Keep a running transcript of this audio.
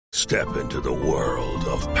Step into the world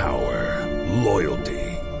of power, loyalty,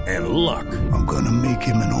 and luck. I'm gonna make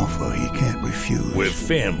him an offer he can't refuse. With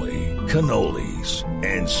family, cannolis,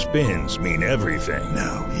 and spins mean everything.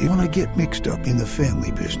 Now, you wanna get mixed up in the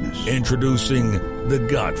family business. Introducing The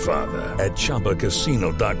Godfather at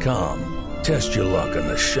ChumbaCasino.com. Test your luck in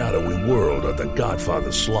the shadowy world of The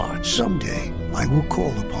Godfather slot. Someday, I will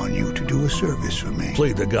call upon you to do a service for me.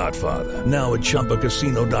 Play The Godfather now at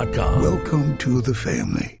ChumbaCasino.com. Welcome to the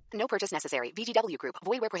family. No purchase necessary. VGW Group.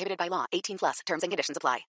 Void where prohibited by law. 18 plus. Terms and conditions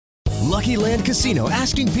apply. Lucky Land Casino,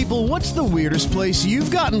 asking people, what's the weirdest place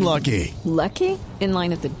you've gotten lucky? Lucky? In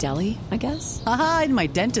line at the deli, I guess? Aha, in my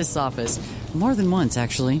dentist's office. More than once,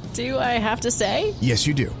 actually. Do I have to say? Yes,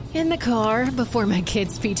 you do. In the car before my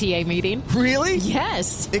kids' PTA meeting. Really?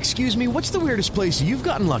 Yes. Excuse me, what's the weirdest place you've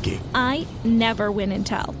gotten lucky? I never win and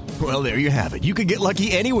tell. Well, there you have it. You can get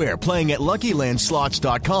lucky anywhere, playing at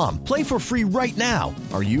LuckyLandSlots.com. Play for free right now.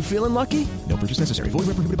 Are you feeling lucky? No purchase necessary. Void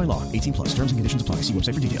where prohibited by law. 18 plus. Terms and conditions apply. See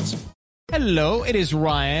website for details. Hello, it is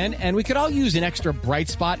Ryan, and we could all use an extra bright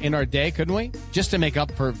spot in our day, couldn't we? Just to make up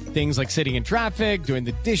for things like sitting in traffic, doing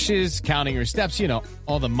the dishes, counting your steps, you know,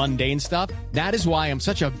 all the mundane stuff. That is why I'm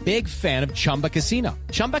such a big fan of Chumba Casino.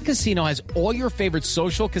 Chumba Casino has all your favorite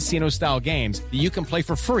social casino-style games that you can play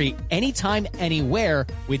for free anytime, anywhere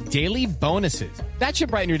with daily bonuses. That should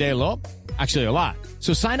brighten your day a little. Actually, a lot.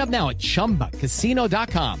 So sign up now at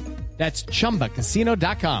ChumbaCasino.com. That's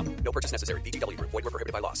ChumbaCasino.com. No purchase necessary. VGW Group. Void where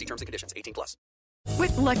prohibited by law. See terms and conditions. 18 plus.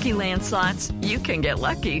 With Lucky Land Slots, you can get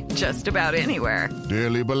lucky just about anywhere.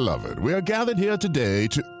 Dearly beloved, we are gathered here today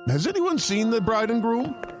to... Has anyone seen the bride and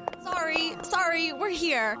groom? Sorry, we're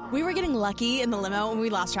here. We were getting lucky in the limo and we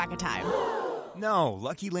lost track of time. No,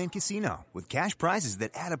 Lucky Land Casino. With cash prizes that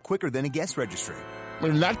add up quicker than a guest registry.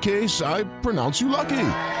 In that case, I pronounce you lucky.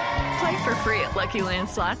 Play for free at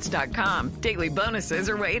LuckyLandSlots.com. Daily bonuses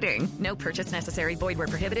are waiting. No purchase necessary. Void where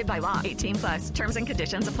prohibited by law. 18 plus. Terms and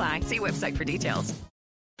conditions apply. See website for details.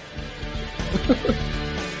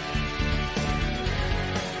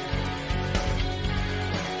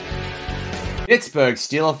 Pittsburgh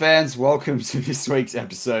Steelers fans, welcome to this week's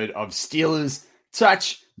episode of Steelers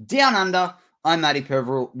Touchdown Under. I'm Matty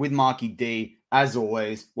Peveril with Marky D. As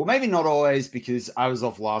always, well, maybe not always because I was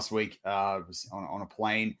off last week. I was on a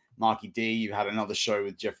plane. Marky D, you had another show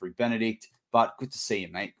with Jeffrey Benedict, but good to see you,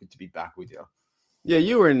 mate. Good to be back with you. Yeah,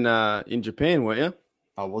 you were in Japan, weren't you?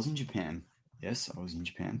 I was in Japan. Yes, I was in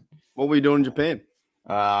Japan. What were you doing in Japan?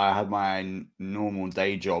 I had my normal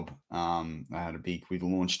day job. We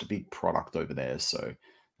launched a big product over there, so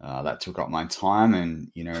that took up my time.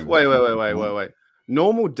 And you know, wait.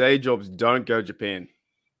 Normal day jobs don't go to Japan.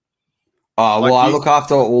 I look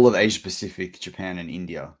after all of Asia Pacific, Japan, and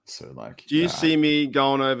India. So, do you see me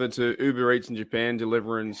going over to Uber Eats in Japan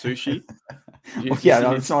delivering sushi?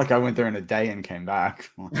 It's not like I went there in a day and came back.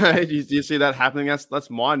 Do you see that happening? That's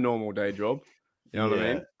my normal day job. You know what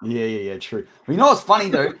I mean? Yeah, true. Well, you know what's funny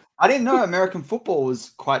though? I didn't know American football was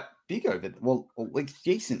quite big over there. Well, like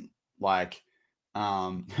decent. Brian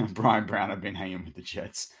Brown, I've been hanging with the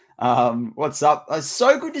Jets. What's up? It's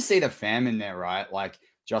so good to see the fam in there, right? Like.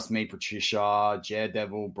 Just me, Patricia,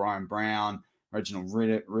 Daredevil, Brian Brown, Reginald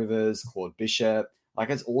Rivers, Claude Bishop. Like,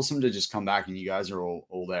 it's awesome to just come back and you guys are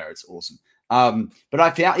all there. It's awesome. But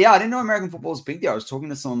I found, I didn't know American football was big there. I was talking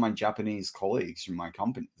to some of my Japanese colleagues from the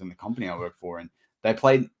company I work for, and they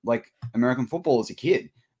played like American football as a kid.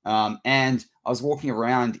 And I was walking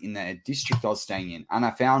around in the district I was staying in, and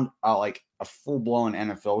I found like a full-blown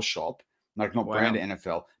NFL shop, like not branded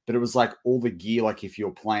NFL, but it was like all the gear, like if you're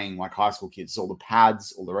playing like high school kids, all the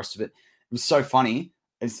pads, all the rest of it. It was so funny.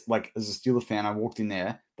 It's like, as a Steelers fan, I walked in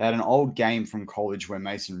there. They had an old game from college where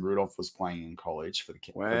Mason Rudolph was playing in college for the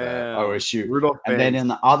OSU. Rudolph and then on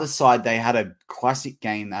the other side, they had a classic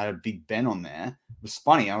game that had a Big Ben on there. It was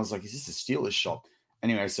funny. I was like, is this a Steelers shop?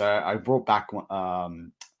 Anyway, so I brought back a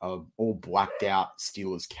all blacked out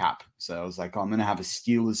Steelers cap. So I was like, I'm going to have a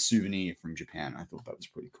Steelers souvenir from Japan. I thought that was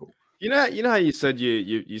pretty cool. You know how you said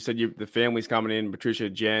the family's coming in, Patricia,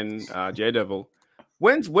 Jen, Daredevil.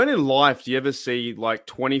 When in life do you ever see like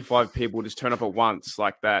 25 people just turn up at once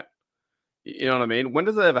like that? You know what I mean? When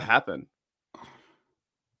does that ever happen?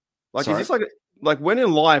 Like, Sorry? Is this like when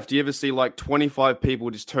in life do you ever see like 25 people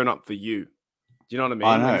just turn up for you? Do you know what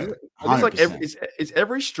I mean? I know. Is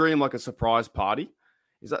every stream like a surprise party?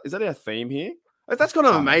 Is that our theme here? Like, that's kind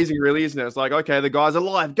of amazing, really, isn't it? It's like, okay, the guy's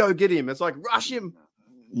alive, go get him. It's like, rush him.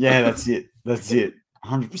 Yeah, that's it.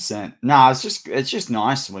 100%. Nah, it's just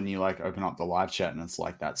nice when you like open up the live chat and it's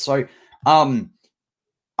like that. So,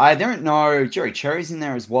 I don't know. Jerry Cherry's in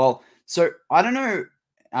there as well. So I don't know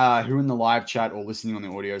who in the live chat or listening on the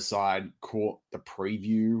audio side caught the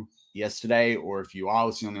preview yesterday, or if you are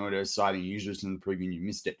listening on the audio side and you usually listen to the preview and you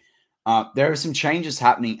missed it, there are some changes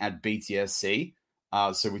happening at BTSC.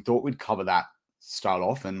 So we thought we'd cover that, start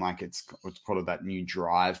off, and like it's part of that new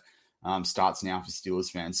drive starts now for Steelers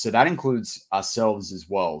fans. So that includes ourselves as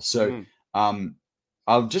well. So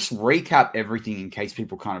I'll just recap everything in case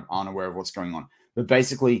people kind of aren't aware of what's going on. But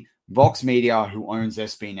basically, Vox Media, who owns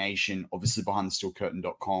SB Nation, obviously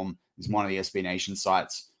BehindTheSteelCurtain.com is one of the SB Nation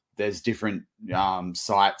sites. There's different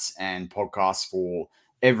sites and podcasts for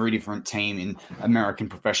every different team in American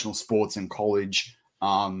professional sports and college.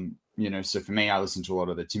 So for me, I listen to a lot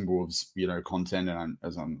of the Timberwolves, content, and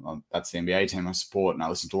that's the NBA team I support, and I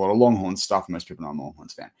listen to a lot of Longhorns stuff. Most people know I'm a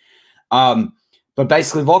Longhorns fan. But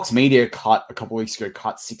basically, Vox Media a couple of weeks ago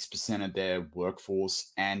cut 6% of their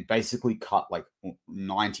workforce and basically cut like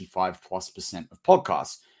 95+% of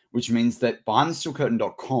podcasts, which means that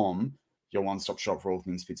BehindTheSteelCurtain.com, your one-stop shop for all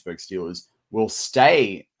things Pittsburgh Steelers, will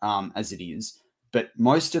stay as it is. But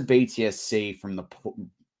most of BTSC from the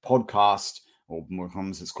podcast, or more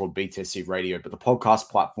common, it's called BTSC Radio, but the podcast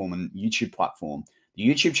platform and YouTube platform, the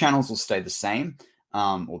YouTube channels will stay the same,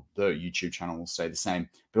 or the YouTube channel will stay the same,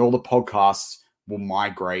 but all the podcasts will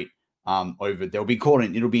migrate over. It'll be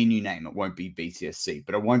a new name. It won't be BTSC,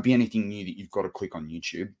 but it won't be anything new that you've got to click on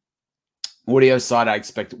YouTube. Audio side, I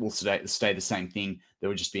expect it will stay the same thing. There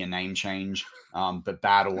will just be a name change, but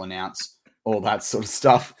Bad will announce all that sort of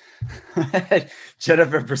stuff.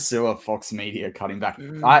 Jennifer Priscilla, Fox Media, cutting back.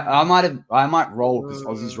 I might roll because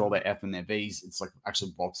Aussies roll their F and their V's. It's like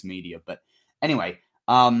actually Fox Media, but anyway.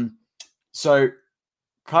 So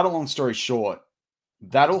cut a long story short,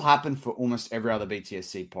 that'll happen for almost every other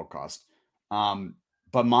BTSC podcast.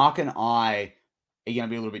 But Mark and I are going to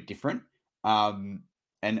be a little bit different.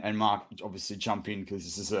 And Mark, obviously, jump in because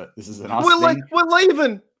this is an us thing. We're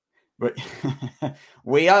leaving. But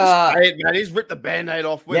we are. Hey, man, he's ripped the Band-Aid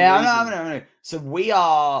off. I know. So we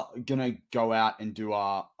are gonna go out and do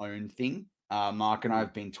our own thing. Mark and I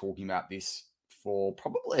have been talking about this for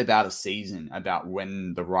probably about a season, about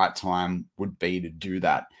when the right time would be to do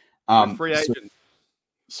that. Free agent.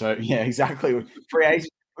 So yeah, exactly. Free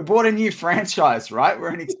agent. We bought a new franchise, right? We're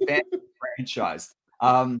an expanded franchise.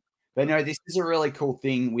 But no, this is a really cool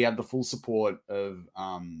thing. We have the full support of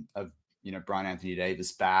Brian Anthony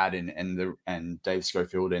Davis, Bad, and Dave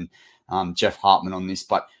Schofield and Jeff Hartman on this.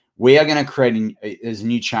 But we are going to create there's a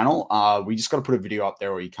new channel. We just got to put a video up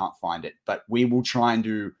there or you can't find it. But we will try and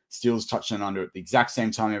do Steelers Touchdown Under at the exact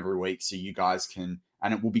same time every week so you guys can,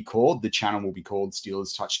 and the channel will be called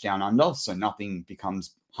Steelers Touchdown Under. So nothing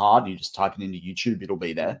becomes hard. You just type it into YouTube. It'll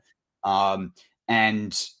be there.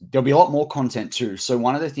 And there'll be a lot more content too. So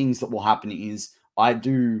one of the things that will happen is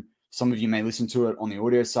some of you may listen to it on the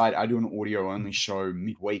audio side. I do an audio-only show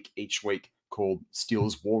midweek each week called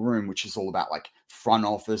Steelers War Room, which is all about like front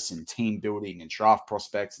office and team building and draft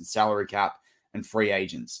prospects and salary cap and free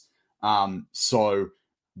agents. So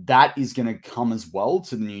that is going to come as well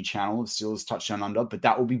to the new channel of Steelers Touchdown Under, but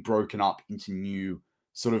that will be broken up into new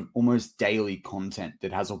sort of almost daily content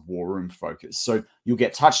that has a War Room focus. So you'll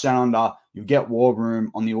get Touchdown Under, you'll get War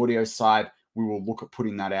Room. On the audio side, we will look at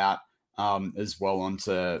putting that out as well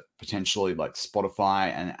onto potentially like Spotify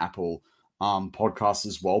and Apple podcasts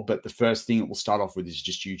as well. But the first thing it will start off with is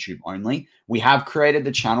just YouTube only. We have created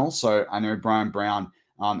the channel. So I know Brian Brown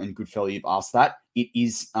and Goodfellow, you've asked that. It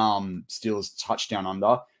is Steelers Touchdown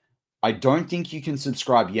Under. I don't think you can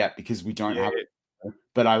subscribe yet because we don't have it.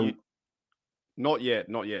 But Not yet.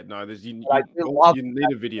 No, you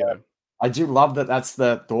need a video. I do love that that's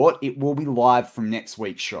the thought. It will be live from next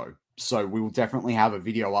week's show. So we will definitely have a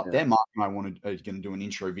video up there. Mark and I are going to do an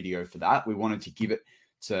intro video for that. We wanted to give it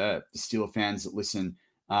to the Steeler fans that listen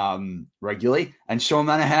regularly. And Sean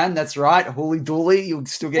Manahan, that's right. Holy Dooley, you'll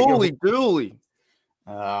still get Holy Dooley.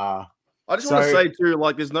 I just want to say too,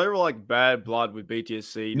 like, there's no like bad blood with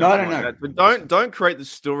BTSC. No. But don't create the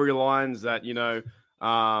storylines that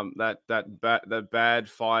that bad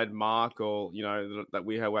fired Mark, or that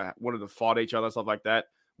we wanted to fight each other, stuff like that.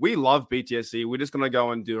 We love BTSC. We're just gonna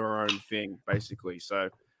go and do our own thing, basically. So,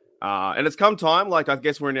 and it's come time. Like, I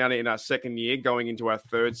guess we're now in our second year, going into our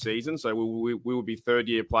third season. So we will be third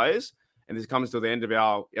year players, and this comes to the end of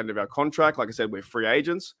our contract. Like I said, we're free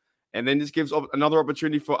agents. And then this gives another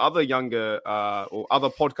opportunity for other younger or other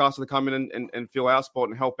podcasters to come in and fill our spot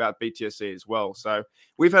and help out BTSC as well. So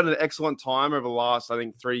we've had an excellent time over the last, I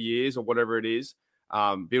think, 3 years or whatever it is,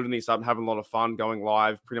 building this up and having a lot of fun, going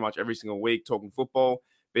live pretty much every single week, talking football,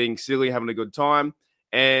 being silly, having a good time.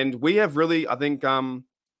 And we have really, I think,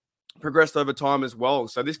 progressed over time as well.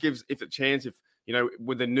 So this gives if a chance, if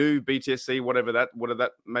with the new BTSC, whatever that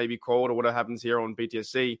may be called, or whatever happens here on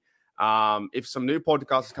BTSC, if some new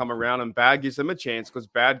podcasters come around and Bad gives them a chance, because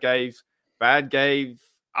Bad gave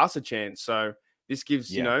us a chance. So this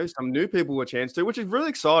gives some new people a chance too, which is really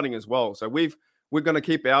exciting as well. So we're going to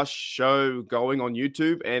keep our show going on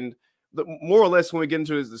YouTube, and more or less when we get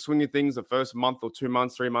into the swing of things, the first month or 2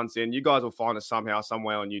 months, 3 months in, you guys will find us somehow,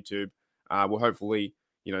 somewhere on YouTube. We'll hopefully,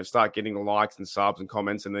 start getting the likes and subs and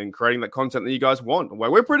comments, and then creating that content that you guys want.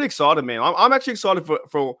 Well, we're pretty excited, man. I'm actually excited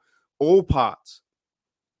for all parts.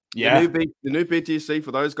 Yeah. The new BTSC,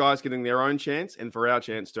 for those guys getting their own chance, and for our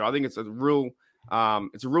chance too. I think it's a real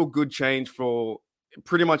good change for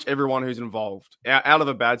pretty much everyone who's involved out of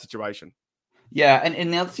a bad situation. Yeah,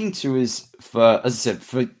 and the other thing too is, as I said,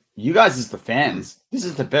 for you guys as the fans, this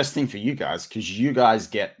is the best thing for you guys, because you guys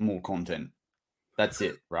get more content. That's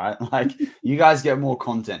it, right? Like, you guys get more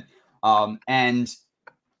content. And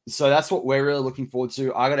so that's what we're really looking forward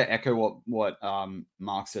to. I got to echo what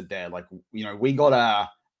Mark said there. Like, we got a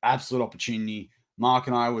absolute opportunity. Mark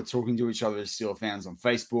and I were talking to each other as Steelers fans on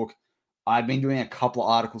Facebook. I've been doing a couple of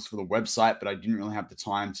articles for the website, but I didn't really have the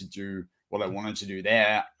time to do what I wanted to do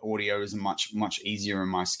there. Audio is much, much easier in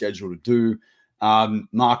my schedule to do.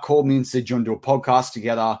 Mark called me and said, "Do you want to do a podcast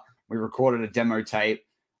together?" We recorded a demo tape,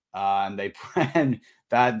 and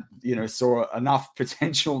Bad, saw enough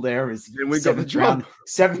potential there as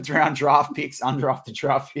seventh round draft picks, undrafted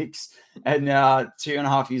draft picks, and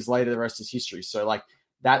 2.5 years later, the rest is history. So like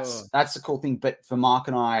that's the cool thing. But for Mark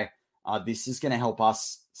and I, this is going to help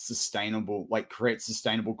us create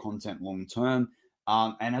sustainable content long term.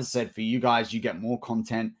 And as I said, for you guys, you get more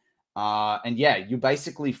content. And yeah, you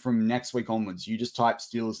basically, from next week onwards, you just type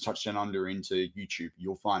Steelers Touchdown Under into YouTube.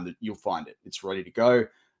 You'll find it. It's ready to go.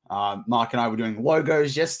 Mark and I were doing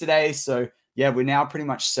logos yesterday. So yeah, we're now pretty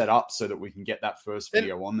much set up so that we can get that first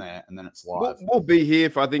video on there, and then it's live. We'll be here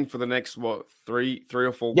for, I think, for the next, 3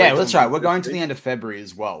 or 4 weeks. Yeah, that's right. We're going to the end of February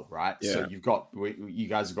as well, right? Yeah. So you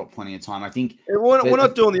guys have got plenty of time. I think we're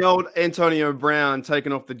not doing the old Antonio Brown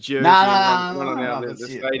taking off the jersey and running out the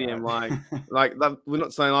stadium. Right? like we're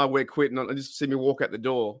not saying, we're quitting. Just see me walk out the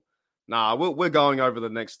door. Nah, we're going over the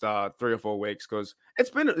next 3 or 4 weeks, because it's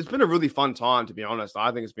been a really fun time, to be honest.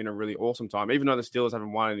 I think it's been a really awesome time, even though the Steelers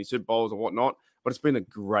haven't won any Super Bowls or whatnot. But it's been a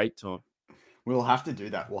great time. We'll have to do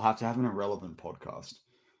that. We'll have to have an irrelevant podcast.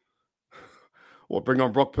 Or bring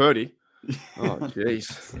on Brock Purdy. Oh,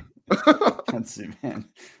 jeez. That's it, man.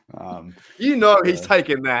 He's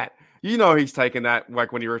taking that. He's taking that,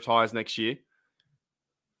 like, when he retires next year.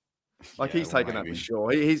 Like, he's taking that for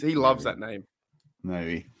sure. He loves that name.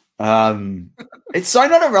 Maybe. It's so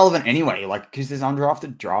not irrelevant anyway, like, because there's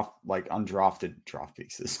undrafted draft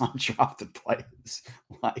picks, there's undrafted players,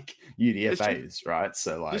 like UDFAs, right?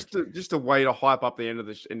 So like just a way to hype up the end of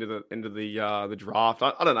the draft.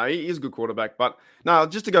 I don't know. He's a good quarterback, but no,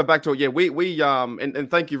 just to go back to it, yeah, we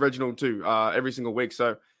and thank you, Reginald, too, every single week.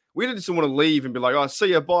 So we didn't just want to leave and be like, "Oh,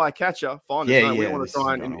 see you, bye, catch ya." Fine. Yeah, we want to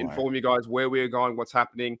try and inform you guys where we're going, what's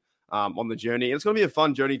happening on the journey, and it's going to be a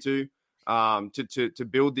fun journey too. To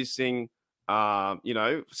build this thing,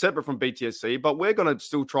 separate from BTSC, but we're going to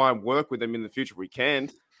still try and work with them in the future if we can.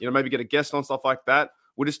 Maybe get a guest on, stuff like that.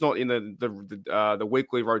 We're just not in the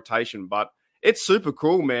weekly rotation, but it's super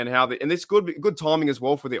cool, man. And it's good timing as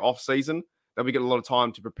well for the off season, that we get a lot of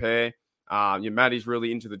time to prepare. Maddie's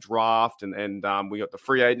really into the draft, and we got the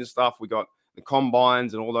free agent stuff, we got the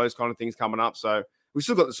combines and all those kind of things coming up. So we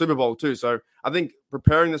still got the Super Bowl too. So I think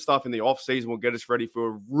preparing the stuff in the off season will get us ready for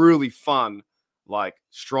a really fun, like,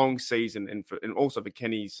 strong season, and also for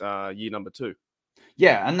Kenny's year number 2.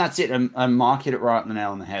 Yeah, and that's it. And Mark hit it right on the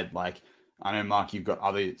nail on the head. Like, I know, Mark, you've got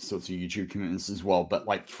other sorts of YouTube commitments as well, but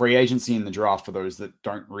like free agency in the draft, for those that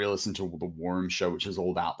don't really listen to the War Room show, which is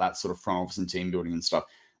all about that sort of front office and team building and stuff,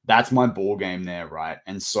 that's my ball game there, right?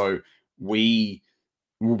 And so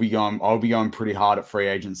I'll be going pretty hard at free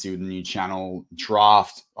agency with the new channel.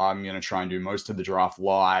 Draft, I'm going to try and do most of the draft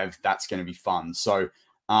live. That's going to be fun. So,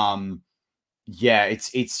 yeah,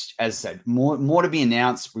 it's as I said, more to be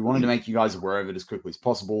announced. We wanted to make you guys aware of it as quickly as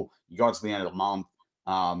possible. You got to the end of the month,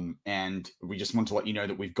 and we just want to let you know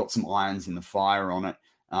that we've got some irons in the fire on it.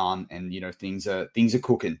 And things are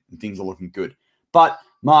cooking and things are looking good. But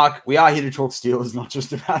Mark, we are here to talk Steelers, not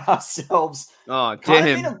just about ourselves. Oh,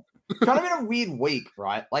 damn. Kind of in a weird week,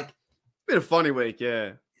 right? Like, been a funny week,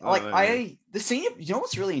 yeah. The senior,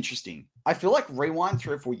 what's really interesting? I feel like rewind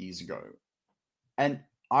 3 or 4 years ago, and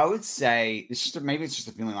I would say maybe it's just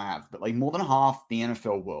a feeling I have, but like more than half the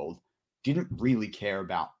NFL world didn't really care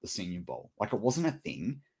about the Senior Bowl. Like, it wasn't a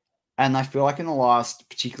thing. And I feel like in the last,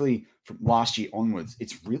 particularly from last year onwards,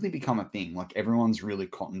 it's really become a thing. Like everyone's really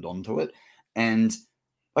cottoned onto it. And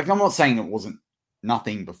like, I'm not saying it wasn't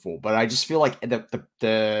nothing before, but I just feel like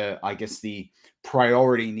the I guess the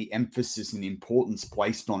priority and the emphasis and the importance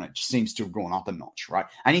placed on it just seems to have gone up a notch, right?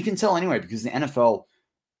 And you can tell anyway, because the NFL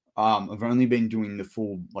have only been doing the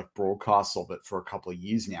full like broadcasts of it for a couple of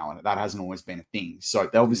years now, and that hasn't always been a thing. So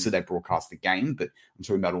obviously they broadcast the game, but I'm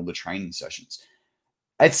talking about all the training sessions.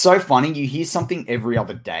 It's so funny. You hear something every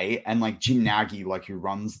other day, and like Jim Nagy, like who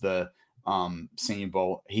runs the Senior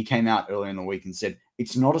Bowl, he came out earlier in the week and said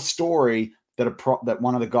it's not a story that that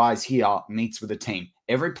one of the guys here meets with a team.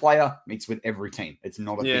 Every player meets with every team. It's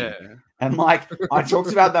not a thing. And like I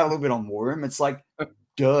talked about that a little bit on War Room. It's like,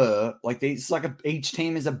 duh. Like it's like each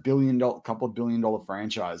team is couple of $1 billion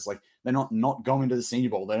franchise. Like they're not going to the Senior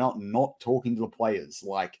Bowl. They're not talking to the players.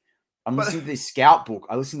 Like I'm listening to this scout book.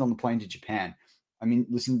 I listened on the plane to Japan. I mean,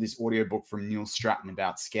 listen to this audio book from Neil Stratton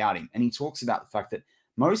about scouting. And he talks about the fact that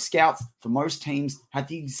most scouts for most teams have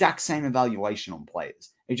the exact same evaluation on players.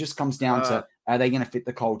 It just comes down to, are they going to fit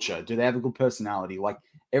the culture? Do they have a good personality? Like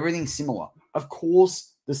everything's similar. Of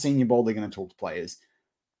course, the Senior Bowl, they're going to talk to players.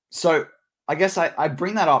 So I guess I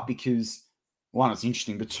bring that up because, one, it's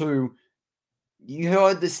interesting, but two, you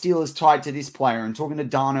heard the Steelers tied to this player and talking to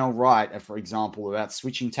Darnell Wright, for example, about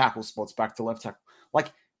switching tackle spots back to left tackle.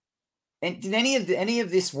 Like, and did any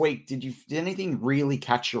of this week, did anything really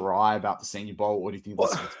catch your eye about the Senior Bowl, or do you think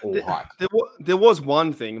it's all hype? There was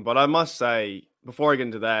one thing, but I must say, before I get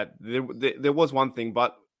into that, there was one thing,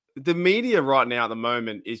 but the media right now at the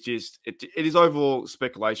moment is just, it is overall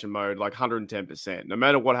speculation mode, like 110%. No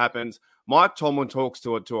matter what happens, Mike Tomlin talks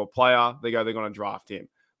to a player, they're going to draft him.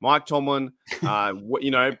 Mike Tomlin,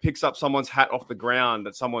 picks up someone's hat off the ground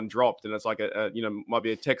that someone dropped, and it's like might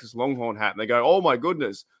be a Texas Longhorn hat, and they go, "Oh my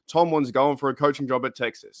goodness, Tomlin's going for a coaching job at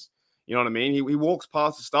Texas." You know what I mean? He walks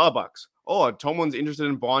past the Starbucks. Oh, Tomlin's interested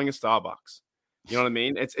in buying a Starbucks. You know what I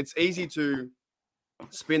mean? It's easy to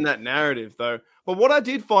spin that narrative though. But what I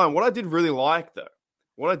did really like,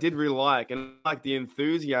 and like the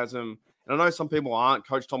enthusiasm. And I know some people aren't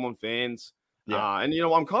Coach Tomlin fans. Yeah. And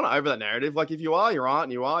I'm kind of over that narrative. Like, if you are, you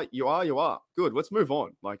aren't. You are. Good. Let's move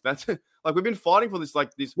on. Like, that's like we've been fighting for this.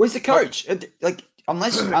 Like this. Where's the coach? Like,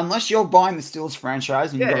 unless you're buying the Steelers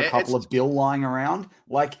franchise and you've got a couple of bill lying around,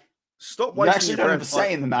 like, stop wasting. You actually don't have a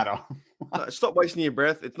say in the matter. Stop wasting your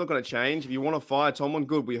breath. It's not going to change. If you want to fire Tomlin,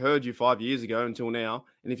 good. We heard you 5 years ago until now.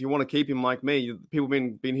 And if you want to keep him like me, people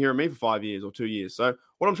have been hearing me for 5 years or 2 years. So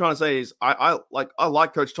what I'm trying to say is, I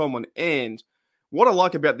like Coach Tomlin, and what I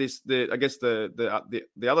like about this, the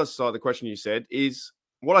other side of the question you said is,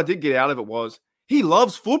 what I did get out of it was he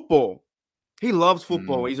loves football. He loves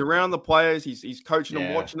football. He's around the players. He's coaching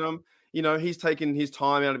them, watching them. He's taking his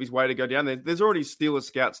time out of his way to go down there. There's already Steelers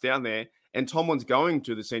scouts down there, and Tomlin's going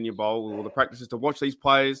to the Senior Bowl or the practices to watch these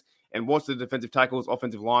players and watch the defensive tackles,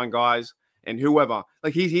 offensive line guys, and whoever.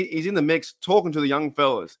 Like he's in the mix, talking to the young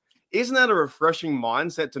fellas. Isn't that a refreshing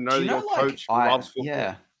mindset to know that your coach loves football?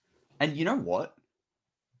 Yeah, and you know what?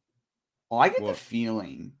 I get the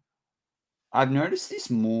feeling, I've noticed this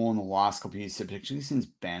more in the last couple of years, particularly since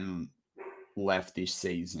Ben left this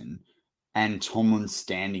season and Tomlin's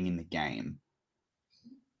standing in the game.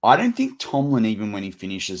 I don't think Tomlin, even when he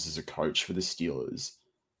finishes as a coach for the Steelers,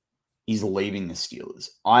 is leaving the Steelers.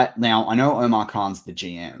 I know Omar Khan's the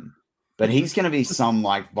GM, but he's going to be some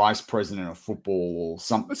like vice president of football or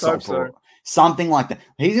something like that.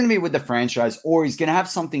 He's going to be with the franchise, or he's going to have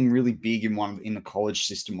something really big in the college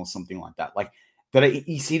system or something like that. Like, but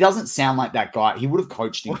he doesn't sound like that guy. He would have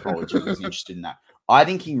coached in college if he was interested in that. I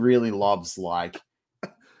think he really loves like,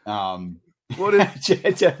 what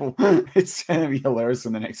if Devil? It's going to be hilarious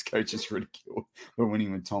when the next coach is ridiculed for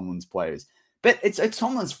winning with Tomlin's players. But it's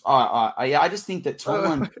Tomlin's. I just think that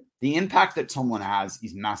Tomlin, the impact that Tomlin has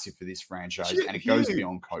is massive for this franchise, and it goes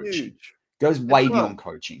beyond coaching. Goes way beyond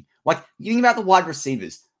coaching. Like, you think about the wide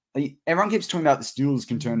receivers. Everyone keeps talking about the Steelers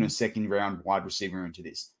can turn a second-round wide receiver into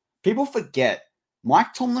this. People forget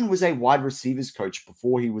Mike Tomlin was a wide receivers coach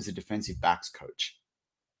before he was a defensive backs coach.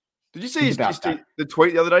 Did you see the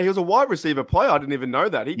tweet the other day? He was a wide receiver player. I didn't even know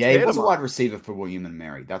that. He was a wide receiver for William and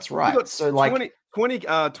Mary. That's right. He got so like 20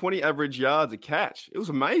 average yards a catch. It was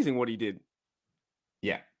amazing what he did.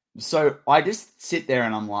 Yeah. So I just sit there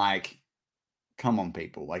and I'm like, come on,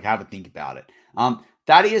 people. Like, have a think about it.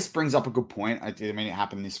 Thaddeus brings up a good point. I mean, it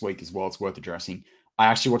happened this week as well. It's worth addressing. I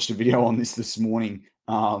actually watched a video on this morning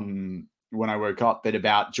when I woke up, but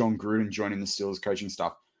about John Gruden joining the Steelers coaching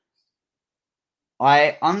staff.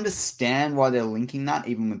 I understand why they're linking that,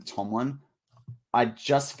 even with Tomlin. I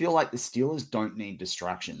just feel like the Steelers don't need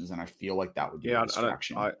distractions, and I feel like that would be a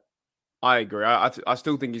distraction. I agree. I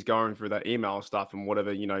still think he's going through that email stuff and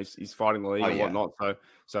whatever, he's fighting the league and whatnot.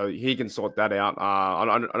 So he can sort that out. I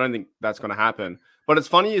don't think that's going to happen. But it's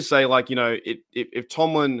funny you say, like, if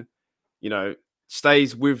Tomlin,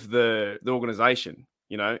 stays with the organization,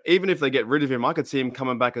 even if they get rid of him, I could see him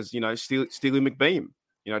coming back as, Steely McBeam,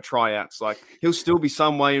 tryouts. Like, he'll still be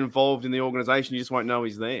some way involved in the organization. You just won't know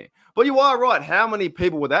he's there. But you are right. How many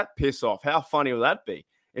people would that piss off? How funny would that be?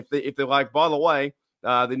 If they're like, by the way,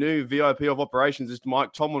 the new VIP of operations is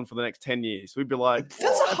Mike Tomlin for the next 10 years. We'd be like,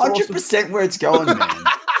 that's 100% awesome. Where it's going, man.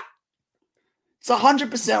 It's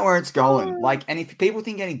 100% where it's going. Like, and if people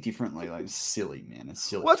think any differently, like, it's silly, man. It's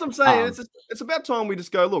silly. Well, that's what I'm saying. It's about time we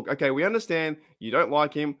just go, look, okay, we understand you don't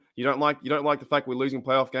like him. You don't like the fact we're losing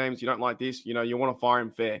playoff games. You don't like this. You want to fire him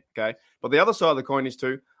fair, okay? But the other side of the coin is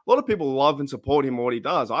too, a lot of people love and support him what he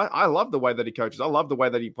does. I love the way that he coaches. I love the way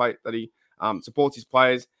that he supports his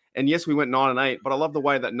players. And yes, we went 9-8, but I love the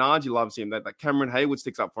way that Najee loves him, that Cameron Hayward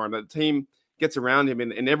sticks up for him, that the team gets around him,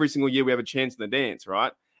 and every single year we have a chance in the dance,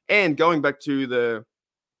 right? And going back to the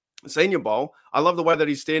Senior Bowl, I love the way that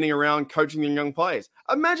he's standing around coaching the young players.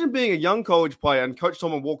 Imagine being a young college player and Coach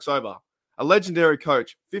Tomlin walks over, a legendary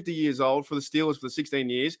coach, 50 years old for the Steelers for 16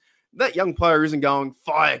 years. That young player isn't going,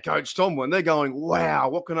 fire Coach Tomlin. They're going, wow,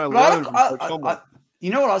 what can I learn from Coach Tomlin? You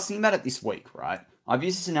know what I was thinking about it this week, right? I've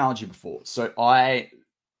used this analogy before. So I'm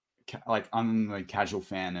a casual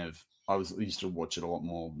fan of, I used to watch it a lot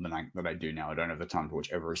more than I do now. I don't have the time to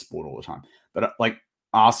watch every sport all the time. But like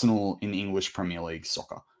Arsenal in the English Premier League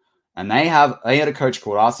soccer. And they had a coach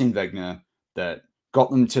called Arsene Wenger that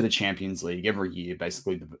got them to the Champions League every year,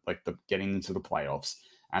 basically getting them to the playoffs.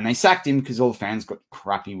 And they sacked him because all the fans got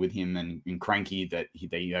crappy with him and cranky that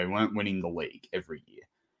they weren't winning the league every year.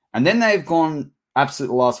 And then they've gone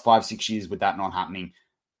absolutely the last 5-6 years with that not happening.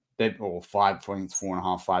 Or 5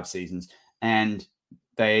 seasons, and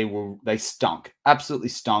they stunk, absolutely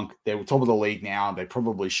stunk. They were top of the league now. They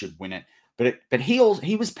probably should win it, but he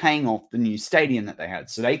was paying off the new stadium that they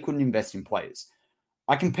had, so they couldn't invest in players.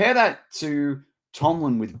 I compare that to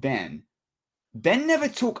Tomlin with Ben. Ben never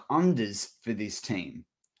took unders for this team,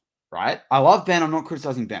 right? I love Ben. I'm not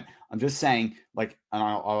criticizing Ben. I'm just saying, like, and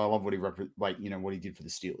I love what he what he did for the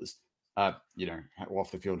Steelers.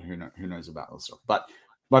 Off the field, who knows about that stuff, but.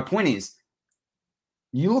 My point is,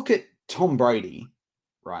 you look at Tom Brady,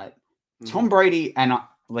 right? Mm-hmm. Tom Brady, and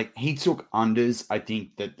he took unders. I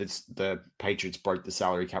think that the Patriots broke the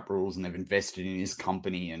salary cap rules and they've invested in his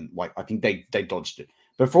company. And I think they dodged it.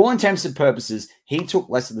 But for all intents and purposes, he took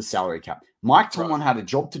less of the salary cap. Mike Tomlin had a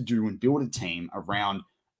job to do and build a team around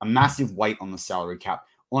a massive weight on the salary cap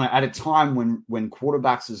at a time when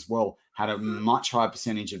quarterbacks as well had a much higher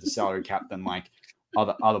percentage of the salary cap than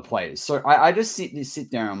other players. So I just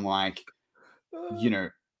sit there and I'm like,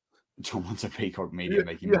 Tomlin's a peacock media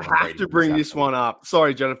making. You have to bring this one up.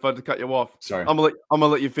 Sorry, Jennifer, to cut you off. Sorry, I'm gonna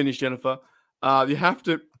let you finish, Jennifer. You have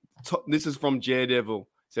to. This is from Daredevil.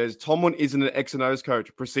 Says Tomlin isn't an X and O's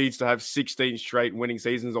coach. Proceeds to have 16 straight winning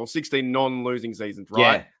seasons or 16 non-losing seasons,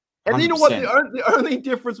 right? Yeah, and you know what? The only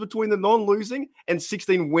difference between the non-losing and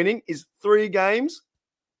 16 winning is 3 games.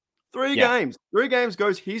 3 games. 3 games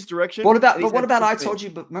goes his direction. What about I told you,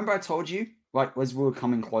 but remember I told you, as we were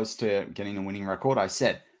coming close to getting a winning record, I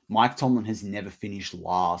said Mike Tomlin has never finished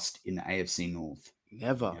last in the AFC North.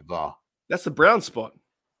 Never. That's the brown spot.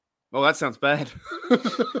 Well, that sounds bad.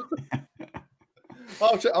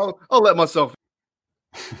 I'll let myself.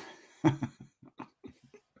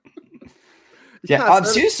 I'm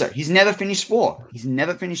serious, sir. He's never finished 4th. He's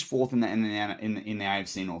never finished 4th in the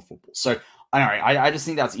AFC North football. So anyway, I just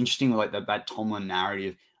think that's interesting, like that Tomlin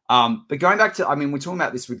narrative. But going back to, we're talking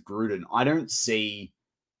about this with Gruden. I just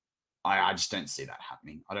don't see that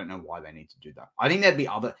happening. I don't know why they need to do that. I think there'd be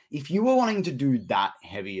if you were wanting to do that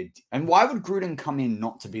heavy, and why would Gruden come in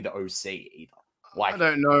not to be the OC either? I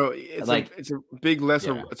don't know. It's a big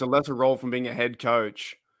lesser. It's a lesser role from being a head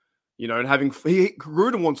coach, and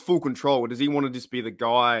Gruden wants full control. Does he want to just be the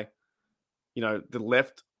guy, the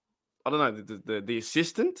left? I don't know, the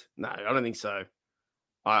assistant? No, I don't think so.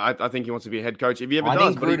 I think he wants to be a head coach. If he ever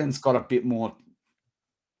does, I think Gruden's got a bit more.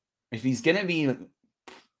 If he's going to be,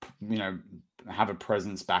 have a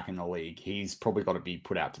presence back in the league, he's probably got to be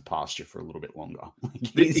put out to pasture for a little bit longer.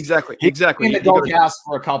 Exactly. In the doghouse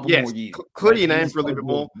for a couple more years. Clear your name for a little bit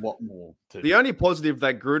more. What more? The only positive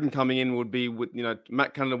that Gruden coming in would be with,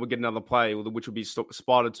 Matt Canada would get another play, which would be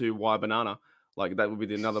spotted to wire banana. Like that would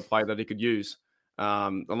be another play that he could use.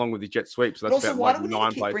 Along with his jet sweep. So that's also, why do we need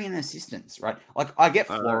to keep bringing assistants, right? Like I get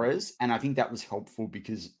Flores, and I think that was helpful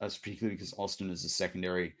particularly because Austin is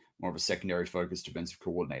more of a secondary focused defensive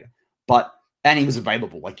coordinator. But And he was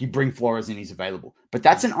available. Like, you bring Flores in, he's available. But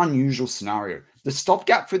that's an unusual scenario. The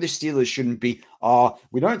stopgap for the Steelers shouldn't be,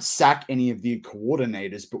 we don't sack any of the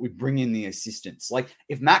coordinators, but we bring in the assistants. Like,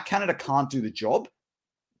 if Matt Canada can't do the job,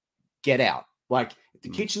 get out. Like, if the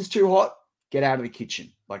kitchen's too hot, get out of the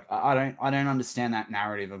kitchen. Like, I don't understand that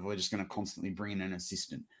narrative of we're just going to constantly bring in an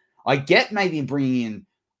assistant. I get maybe bringing in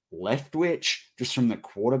Leftwich just from the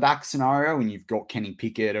quarterback scenario, and you've got Kenny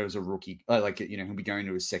Pickett as a rookie, he'll be going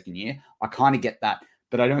to his second year. I kind of get that,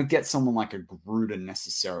 but I don't get someone like a Gruden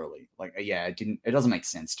necessarily. Like, it doesn't make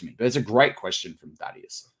sense to me. But it's a great question from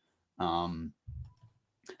Thaddeus.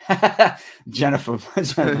 Jennifer,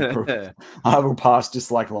 I will pass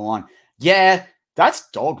just like Lewan. Yeah,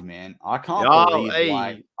 that's dog, man. I can't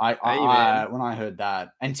believe when I heard that.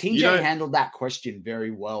 And TJ handled that question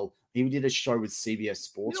very well. He did a show with CBS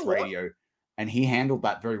Sports Radio, and he handled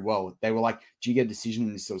that very well. They were like, do you get a decision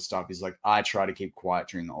in this sort of stuff? He's like, I try to keep quiet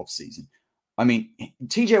during the offseason. I mean,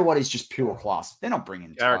 TJ Watt is just pure class. They're not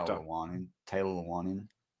bringing Taylor Lewan in.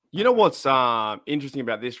 You know what's interesting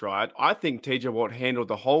about this, right? I think TJ Watt handled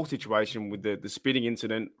the whole situation with the spitting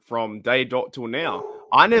incident from day dot till now.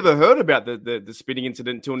 I never heard about the spitting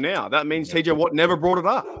incident till now. That means TJ Watt never brought it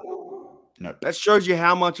up. No. That shows you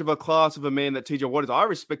how much of a class of a man that TJ Watt is. I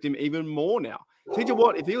respect him even more now. TJ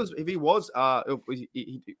Watt,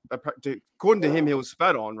 according to him, he was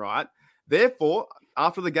spat on, right? Therefore,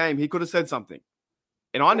 after the game, he could have said something.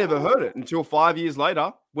 And I never heard it until 5 years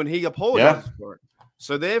later when he apologized for it.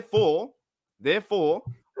 So therefore,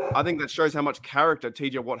 I think that shows how much character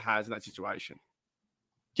TJ Watt has in that situation.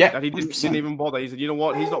 Yeah. That he didn't even bother. He said, you know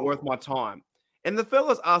what? He's not worth my time. And the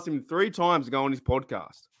fellas asked him 3 times to go on his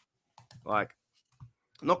podcast. Like,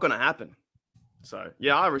 not going to happen. So,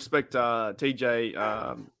 yeah, I respect TJ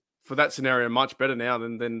for that scenario much better now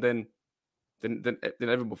than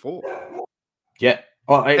ever before. Yeah.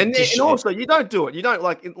 Well, and also, you don't do it. You don't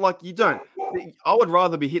you don't. I would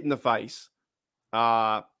rather be hit in the face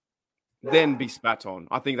than be spat on.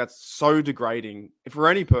 I think that's so degrading for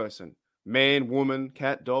any person, man, woman,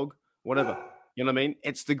 cat, dog, whatever. You know what I mean?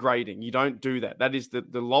 It's degrading. You don't do that. That is the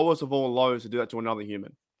lowest of all lows to do that to another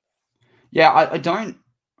human. Yeah, I don't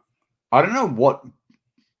know what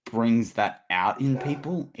brings that out in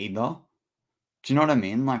people either. Do you know what I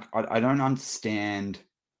mean? Like, I don't understand.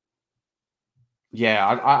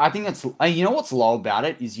 Yeah, I think that's, you know what's low about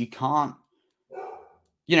it is you can't,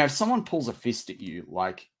 if someone pulls a fist at you,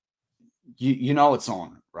 like, you know it's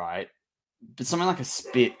on, right? But something like a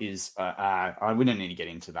spit is, we don't need to get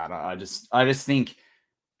into that. I just think,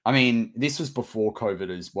 I mean, this was before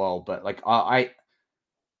COVID as well, but like, I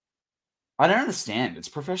don't understand. It's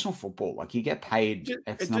professional football. Like, you get paid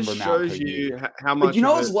X number amount per year. It just shows you how much.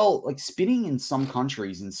 But as well, like, spitting in some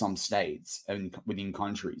countries, in some states, and within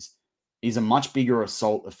countries, is a much bigger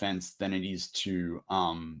assault offense than it is to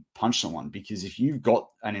punch someone. Because if you've got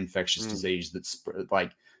an infectious disease that's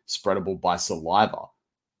spreadable by saliva,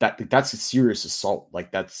 that's a serious assault.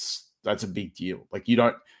 Like, that's a big deal. Like, you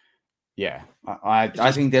don't. Yeah,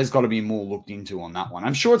 I think there's got to be more looked into on that one.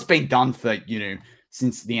 I'm sure it's been done for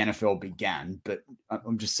since the NFL began, but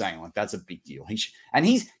I'm just saying, like, that's a big deal. He's,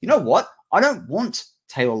 you know what? I don't want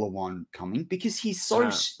Taylor Lewan coming because he's so,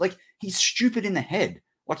 he's stupid in the head.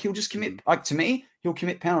 Like, he'll just commit, to me, he'll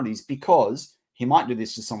commit penalties because he might do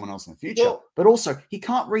this to someone else in the future, but also he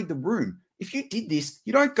can't read the room. If you did this,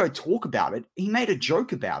 you don't go talk about it. He made a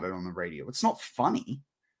joke about it on the radio. It's not funny.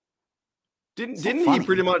 Didn't he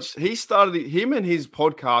pretty much, him and his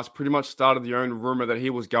podcast pretty much started the own rumor that he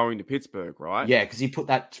was going to Pittsburgh, right? Yeah, because he put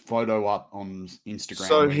that photo up on Instagram.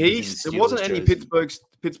 So it wasn't any Pittsburgh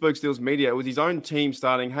Steelers media. It was his own team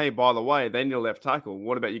starting, hey, by the way, they need a left tackle.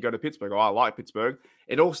 What about you go to Pittsburgh? Oh, I like Pittsburgh.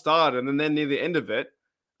 It all started, and then near the end of it,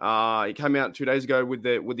 he came out 2 days ago with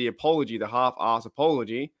the apology, the half-ass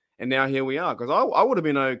apology, and now here we are. Because I would have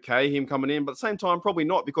been okay, him coming in, but at the same time, probably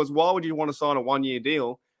not, because why would you want to sign a 1-year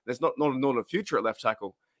deal? There's not a future at left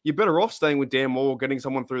tackle. You're better off staying with Dan Moore, getting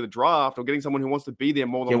someone through the draft, or getting someone who wants to be there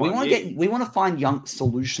more than 1 year. We want to find young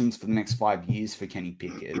solutions for the next 5 years for Kenny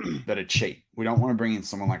Pickett that are cheap. We don't want to bring in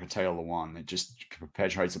someone like a Taylor Lewan that just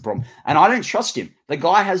perpetuates the problem. And I don't trust him. The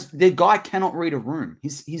guy cannot read a room.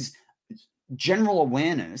 His general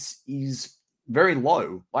awareness is very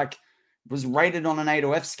low. Like, was rated on an A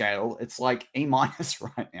to F scale. It's like E- right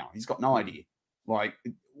now. He's got no idea. Like,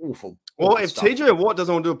 awful. Well, if TJ Watt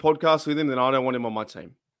doesn't want to do a podcast with him, then I don't want him on my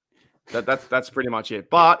team. That's pretty much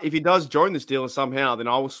it. But if he does join the Steelers somehow, then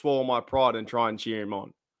I will swallow my pride and try and cheer him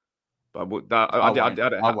on. But I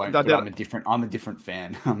won't. I'm a different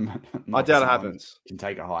fan. I doubt it happens. Can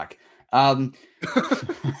take a hike.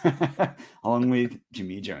 Along with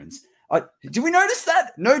Jimmy Jones. Did we notice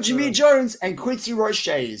that? No Jameer Jones and Quincy Roche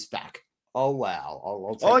is back. Oh wow!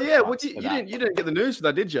 I'll take you didn't get the news for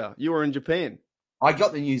that, did you? You were in Japan. I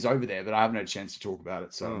got the news over there, but I haven't had a chance to talk about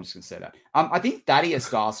it, so I'm just going to say that. I think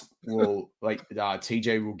Thaddeus Darce will,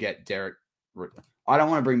 TJ will get Derek. I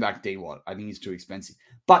don't want to bring back D-Watt. I think he's too expensive.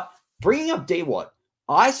 But bringing up D-Watt,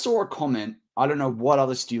 I saw a comment. I don't know what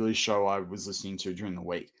other Steelers show I was listening to during the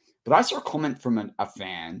week, but I saw a comment from a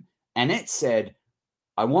fan, and it said,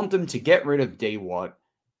 I want them to get rid of D-Watt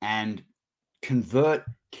and convert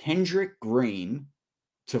Kendrick Green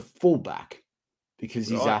to fullback. Because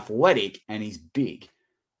he's athletic and he's big.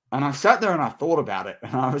 And I sat there and I thought about it.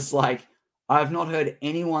 And I was like, I've not heard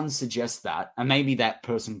anyone suggest that. And maybe that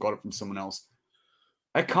person got it from someone else.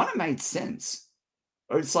 It kind of made sense.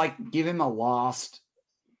 It's like, give him a last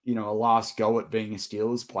go at being a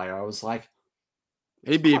Steelers player. I was like,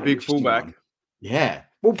 he'd be a big fullback. One. Yeah.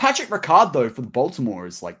 Well, Patrick Ricard, though, for the Baltimore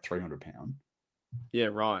is like 300 pounds. Yeah,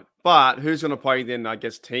 right. But who's going to play then, I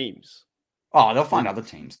guess, teams? Oh, they'll find other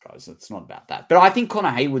teams, guys. It's not about that. But I think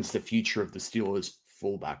Connor Haywood's the future of the Steelers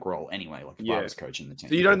fullback role anyway, if I was coaching the team.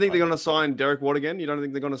 So you don't think they're going to sign Derek Watt again? You don't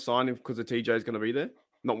think they're going to sign him because the TJ is going to be there?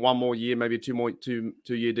 Not one more year, maybe a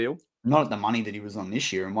two-year deal? Not at the money that he was on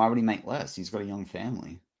this year. And why would he make less? He's got a young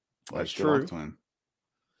family. That's true. To him.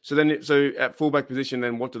 So at fullback position,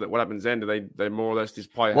 then what happens then? Do they more or less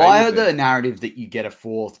just play? Well, I heard the narrative that you get a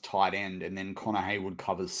fourth tight end and then Connor Haywood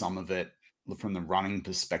covers some of it from the running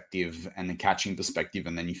perspective and the catching perspective,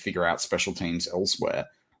 and then you figure out special teams elsewhere.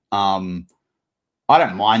 I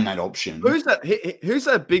don't mind that option. Who's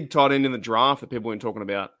that big tight end in the draft that people have been talking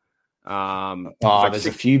about? There's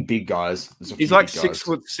a few big guys. He's like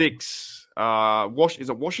 6'6". Is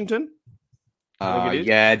it Washington?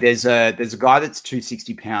 Yeah, there's a guy that's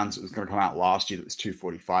 260 pounds that was going to come out last year that was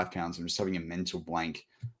 245 pounds. I'm just having a mental blank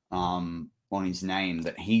on his name.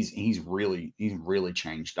 That he's really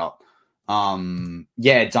changed up.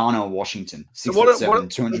 Darnell Washington, 6'7",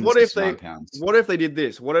 269 pounds. What if they did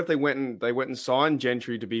this? What if they went and signed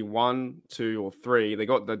Gentry to be 1, 2, or 3? They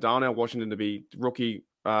got the Darnell Washington to be rookie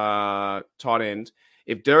tight end.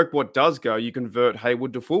 If Derek Watt does go, you convert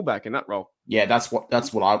Haywood to fullback in that role. Yeah, that's what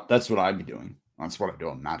I'd be doing. That's what I do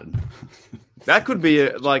on Madden. That could be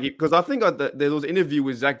because I think there was an interview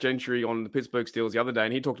with Zach Gentry on the Pittsburgh Steelers the other day,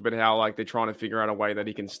 and he talked about how they're trying to figure out a way that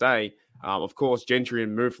he can stay. Of course, Gentry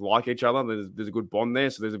and Muth like each other. There's a good bond there,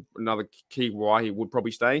 so there's another key why he would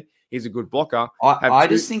probably stay. He's a good blocker. I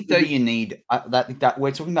just think though you need that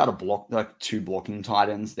we're talking about a block, like two blocking tight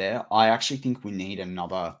ends there. I actually think we need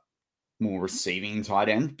another more receiving tight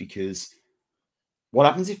end, because what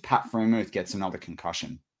happens if Pat Freiermuth gets another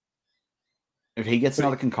concussion? If he gets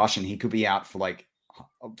another concussion, he could be out for like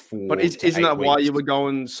 4. But isn't that why you would go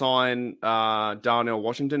and sign Darnell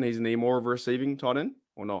Washington? He's more of a receiving tight end,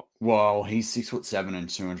 or not? Well, he's 6'7" and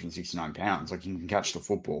 269 pounds. Like, he can catch the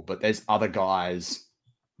football. But there's other guys.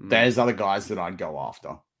 There's other guys that I'd go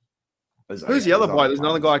after. Who's the other guy? There's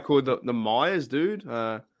another guy called the Myers dude.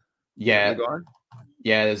 Yeah,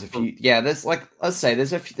 there's a few. Yeah, there's let's say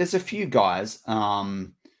there's a few guys.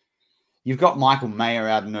 You've got Michael Mayer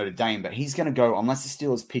out of Notre Dame, but he's going to go, unless the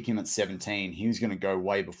Steelers pick him at 17, he was going to go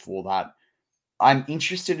way before that. I'm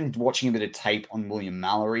interested in watching a bit of tape on William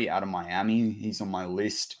Mallory out of Miami. He's on my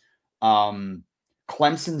list.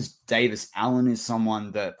 Clemson's Davis Allen is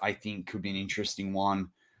someone that I think could be an interesting one.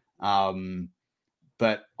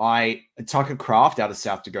 But Tucker Kraft out of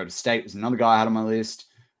South Dakota State was another guy out of my list.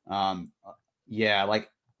 But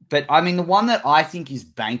I mean, the one that I think is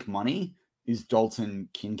bank money is Dalton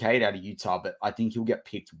Kincaid out of Utah, but I think he'll get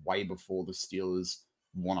picked way before the Steelers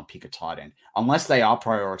want to pick a tight end, unless they are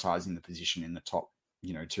prioritizing the position in the top,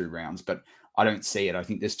 2 rounds. But I don't see it. I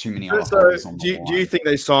think there's too many other players on the line. Do you think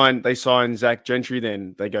they sign Zach Gentry,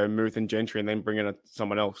 then they go Muth and Gentry and then bring in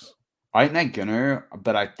someone else? I think they're gonna,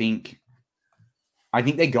 but I think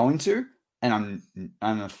they're going to, and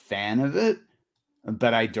I'm a fan of it,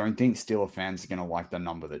 but I don't think Steelers fans are gonna like the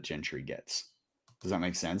number that Gentry gets. Does that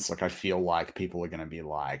make sense? Like, I feel like people are going to be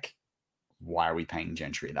like, why are we paying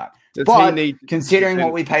Gentry that? Considering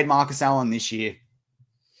what we paid Marcus Allen this year.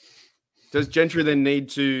 Does Gentry then need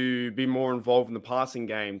to be more involved in the passing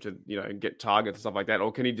game to, get targets and stuff like that?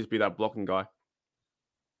 Or can he just be that blocking guy?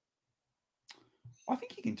 I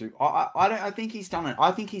think he can do. I think he's done it.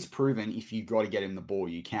 I think he's proven if you got to get him the ball,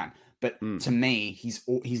 you can. But to me,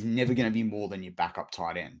 he's never going to be more than your backup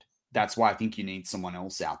tight end. That's why I think you need someone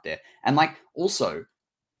else out there. And also,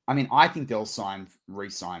 I mean, I think they'll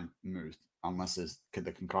re-sign Muth unless there's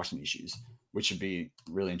the concussion issues, which would be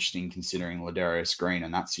really interesting considering Ladarius Green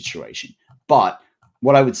and that situation. But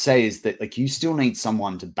what I would say is that you still need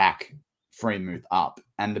someone to back Freiermuth up.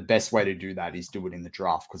 And the best way to do that is do it in the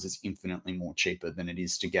draft because it's infinitely more cheaper than it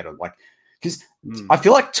is to get it. Because I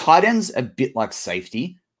feel like tight ends a bit like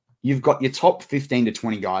safety. You've got your top 15 to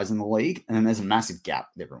 20 guys in the league, and then there's a massive gap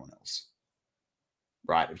with everyone else.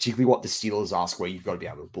 Right? Particularly what the Steelers ask where you've got to be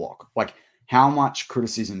able to block. Like, how much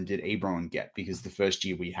criticism did Ebron get? Because the first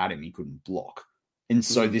year we had him, he couldn't block. And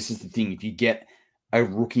so this is the thing. If you get a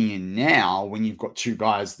rookie in now, when you've got two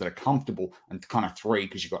guys that are comfortable, and kind of three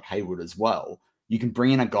because you've got Hayward as well, you can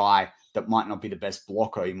bring in a guy that might not be the best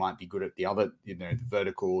blocker. He might be good at the other, the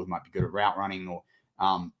vertical. He might be good at route running, or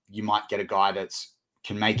you might get a guy that's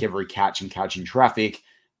can make every catch and catch in traffic,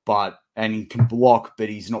 and he can block, but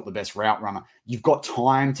he's not the best route runner. You've got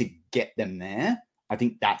time to get them there. I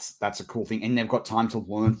think that's a cool thing. And they've got time to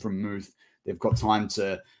learn from Muth. They've got time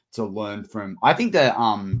to learn from, I think that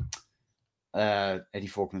Eddie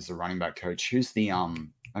Faulkner's the running back coach. Who's the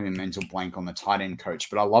mental blank on the tight end coach,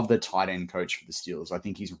 but I love the tight end coach for the Steelers. I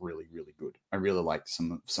think he's really, really good. I really like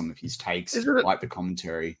some of his takes, like the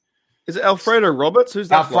commentary. Is it Alfredo Roberts? Who's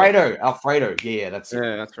that? Alfredo. Yeah, that's it.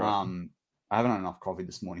 Yeah, that's right. I haven't had enough coffee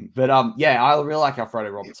this morning, but yeah, I really like Alfredo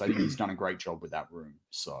Roberts. I think he's done a great job with that room.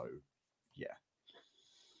 So, yeah.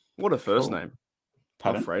 What a first name,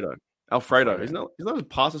 Pardon? Alfredo. Isn't that a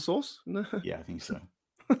pasta sauce? Yeah, I think so.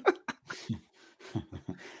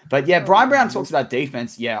 But yeah, Brian Brown talks about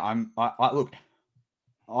defense. Yeah, look.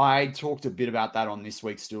 I talked a bit about that on this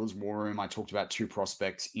week's Steelers War Room. I talked about two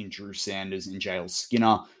prospects in Drew Sanders and JL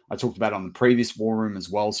Skinner. I talked about it on the previous War Room as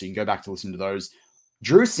well, so you can go back to listen to those.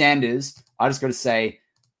 Drew Sanders, I just got to say,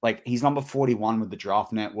 he's number 41 with the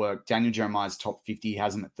Draft Network. Daniel Jeremiah's top 50,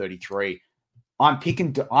 has him at 33. I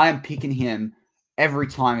am picking him every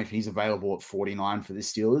time if he's available at 49 for the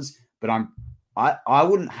Steelers, but I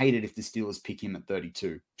wouldn't hate it if the Steelers pick him at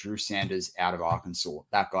 32. Drew Sanders out of Arkansas.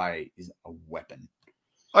 That guy is a weapon.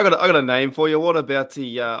 I got a name for you. What about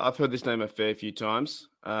the? I've heard this name a fair few times.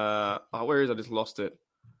 Where is it? I just lost it.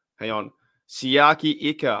 Hang on, Siaki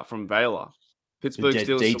Ika from Baylor, Pittsburgh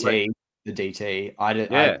Steelers DT. The DT.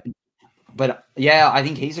 Yeah. I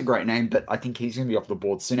think he's a great name, but I think he's going to be off the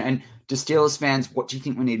board soon. And to Steelers fans, what do you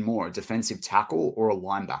think we need more? A defensive tackle or a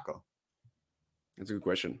linebacker? That's a good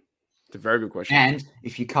question. It's a very good question. And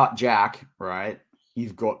if you cut Jack, right,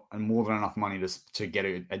 you've got more than enough money to get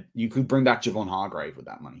you could bring back Javon Hargrave with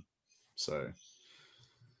that money. So,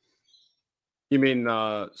 you mean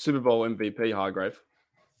Super Bowl MVP Hargrave?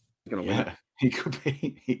 He's gonna win. He could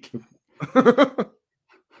be. He could.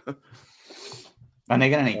 And they're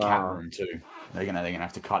gonna need cap room too. They're gonna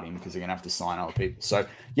have to cut him because they're gonna have to sign other people. So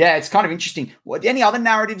yeah, it's kind of interesting. Any other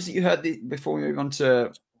narratives that you heard before we move on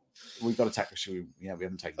to? We've got to take. We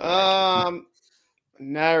haven't taken.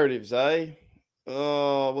 Narratives, eh?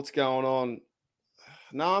 Oh, what's going on?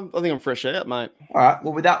 No, I think I'm fresh out, mate. All right.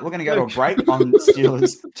 Well, with that, we're going to go to a break on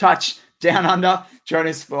Steelers Touchdown Under. Join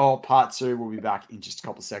us for part 2. We'll be back in just a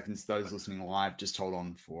couple of seconds. Those listening live, just hold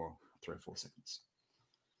on for 3 or 4 seconds.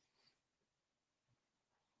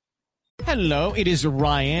 Hello, it is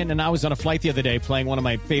Ryan, and I was on a flight the other day playing one of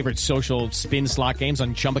my favorite social spin slot games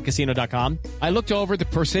on ChumbaCasino.com. I looked over at the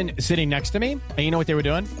person sitting next to me, and you know what they were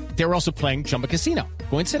doing? They were also playing Chumba Casino.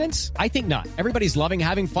 Coincidence? I think not. Everybody's loving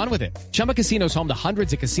having fun with it. Chumba Casino is home to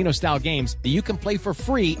hundreds of casino-style games that you can play for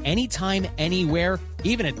free anytime, anywhere,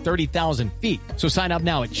 even at 30,000 feet. So sign up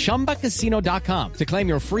now at ChumbaCasino.com to claim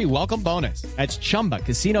your free welcome bonus. That's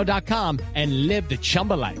ChumbaCasino.com and live the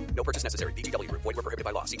Chumba life. No purchase necessary. VGW. Void where prohibited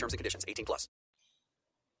by law. See terms and conditions. 18+.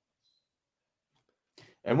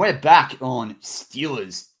 And we're back on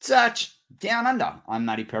Steelers Touchdown Under. I'm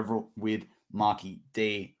Matty Peverill with Marky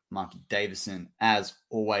Davison, as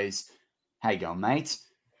always. How you going, mate?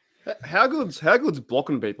 How good's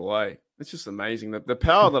blocking people, eh? It's just amazing. The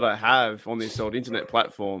power that I have on this old internet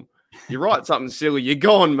platform. You write something silly, you're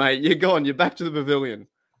gone, mate. You're gone. You're back to the pavilion.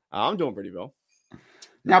 I'm doing pretty well.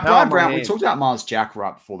 Now, Brian Brown, we talked about Miles Jack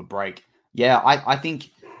right before the break. Yeah, I think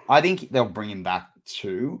they'll bring him back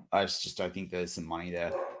too. I think there's some money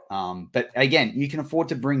there. But again, you can afford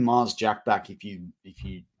to bring Miles Jack back if you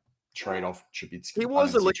trade off Trubisky. He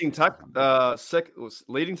was the leading tackle,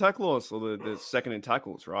 or the second in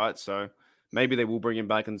tackles, right? So maybe they will bring him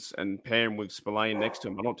back and pair him with Spillane next to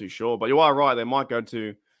him. I'm not too sure, but you are right. They might go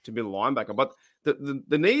to middle linebacker. But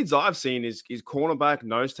the needs I've seen is cornerback,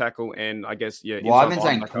 nose tackle, and I guess Well, I've been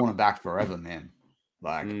saying cornerback forever, man.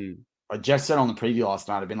 I just said on the preview last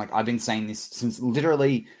night. I've been saying this since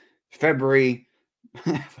literally February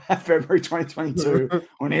 2022.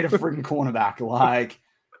 We need a freaking cornerback.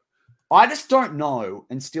 I just don't know,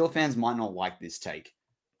 and Steel fans might not like this take.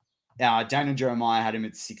 Daniel Jeremiah had him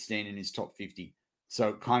at 16 in his top 50, so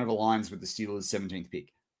it kind of aligns with the Steelers' 17th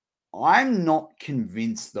pick. I'm not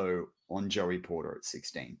convinced, though, on Joey Porter at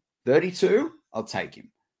 16. 32, I'll take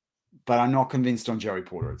him. But I'm not convinced on Joey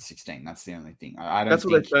Porter at 16. That's the only thing. I don't That's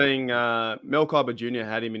think... what they're saying. Mel Kiper Jr.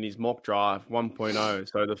 had him in his mock draft 1.0,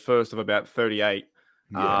 so the first of about 38.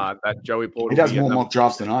 Yeah. That Joey Porter... He does more mock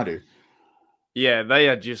drafts than I do. Yeah, they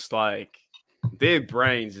are just like... Their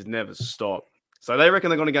brains has never stopped. So they reckon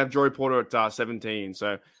they're going to go Joey Porter at 17.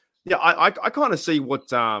 So, yeah, I kind of see what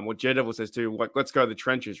Jed Devil says too. Like, let's go to the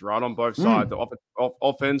trenches, right, on both sides, the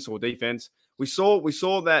offense or defense. We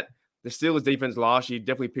saw that the Steelers defense last year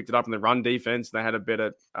definitely picked it up in the run defense. They had a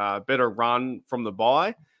better run from the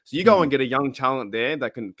bye. So you go and get a young talent there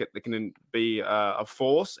that can be a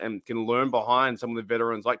force and can learn behind some of the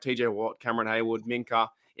veterans like TJ Watt, Cameron Hayward,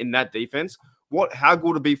 Minka in that defense. How good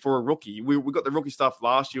would it be for a rookie? We got the rookie stuff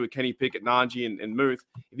last year with Kenny Pickett, Najee, and Muth.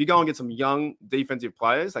 If you go and get some young defensive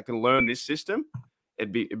players that can learn this system,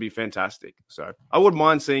 it'd be fantastic. So I wouldn't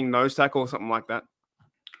mind seeing nose tackle or something like that.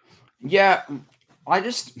 Yeah,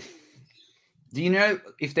 do you know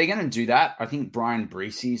if they're going to do that? I think Brian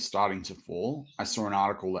Breesy is starting to fall. I saw an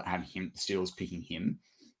article that had the Steelers picking him,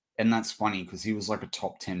 and that's funny because he was like a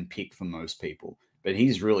top 10 pick for most people, but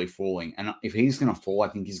he's really falling. And if he's going to fall, I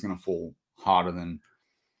think he's going to fall harder than,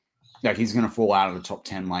 like, he's going to fall out of the top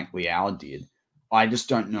 10 like Leal did. I just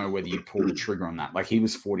don't know whether you pull the trigger on that. Like, he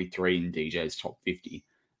was 43 in DJ's top 50.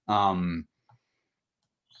 I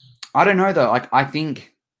don't know though. Like, I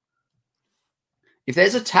think if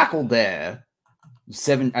there's a tackle there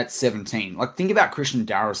at 17, like, think about Christian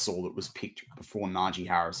Darrisaw that was picked before Najee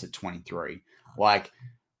Harris at 23. Like,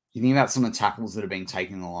 you think about some of the tackles that have been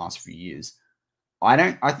taken in the last few years.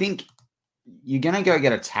 I think you're going to go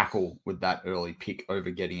get a tackle with that early pick over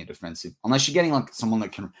getting a defensive. Unless you're getting like someone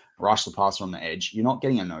that can rush the passer on the edge, you're not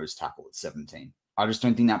getting a nose tackle at 17. I just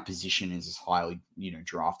don't think that position is as highly,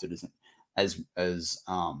 drafted as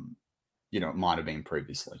it might have been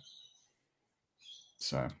previously.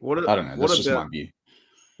 So I don't know. That's just my view.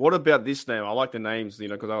 What about this name? I like the names,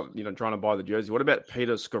 because I'm trying to buy the jersey. What about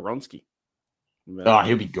Peter Skoronski?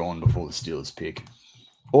 He'll be gone before the Steelers pick.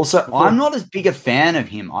 Also, I'm not as big a fan of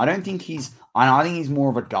him. I think he's more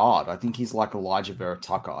of a guard. I think he's like Elijah Vera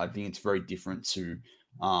Tucker. I think it's very different to,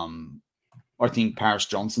 I think Paris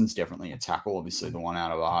Johnson's definitely a tackle, obviously the one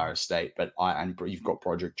out of Ohio State, but and you've got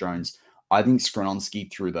Project Jones. I think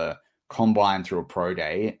Skoronski through the combine, through a pro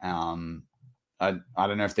day, I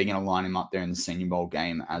don't know if they're going to line him up there in the Senior Bowl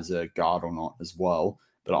game as a guard or not as well,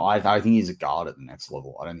 but I think he's a guard at the next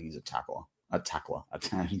level. I don't think he's a tackler. I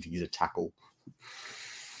don't think he's a tackle.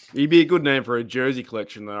 He'd be a good name for a jersey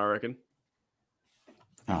collection, though, I reckon.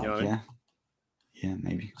 Oh, yeah. Yeah,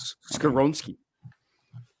 maybe. Skoronski.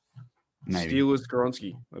 Maybe. Steelers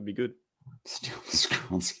Skoronski. That'd be good. Steelers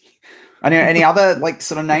Skoronski. Any other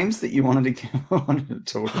sort of names that you wanted to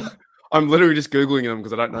talk about? I'm literally just Googling them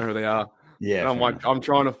because I don't know who they are. Yeah. I'm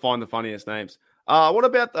trying to find the funniest names. What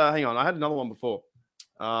about, hang on, I had another one before.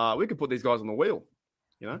 We could put these guys on the wheel.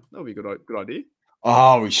 That would be a good idea.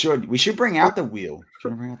 Oh, we should. We should bring out the wheel.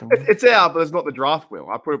 It's out, but it's not the draft wheel.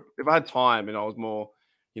 If I had time and I was more,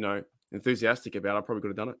 enthusiastic about it, I probably could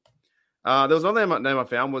have done it. There was another name I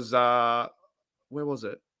found was, where was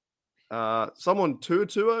it? Someone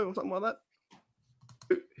Tuo or something like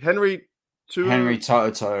that. Henry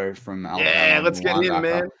Toto from Alabama. Yeah, let's get him,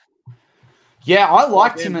 man. Yeah, I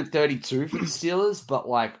liked him at 32 for the Steelers, but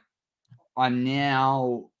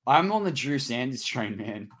I'm on the Drew Sanders train,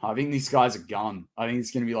 man. I think these guys are gone. I think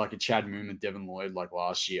it's going to be like a Chad Moon, Devin Lloyd like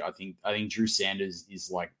last year. I think Drew Sanders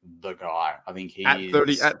is like the guy. I think he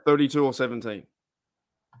is at 32 or 17.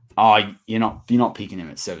 Oh, you're not picking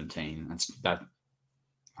him at 17. That's that.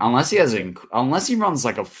 Unless he runs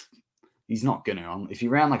like he's not going to. If he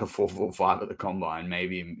ran like a 4.45 at the combine,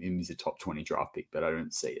 maybe he's a top 20 draft pick, but I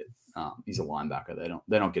don't see it. He's a linebacker.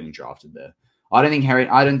 They're not getting drafted there. I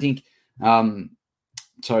don't think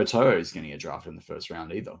Toto is going to get drafted in the first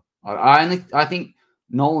round either. I think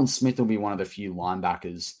Nolan Smith will be one of the few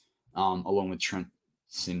linebackers, along with Trent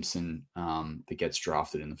Simpson, that gets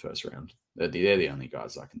drafted in the first round. They're the only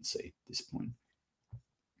guys I can see at this point.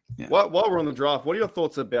 Yeah. While we're on the draft, what are your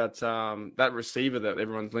thoughts about that receiver that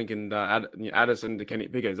everyone's linking Addison to Kenny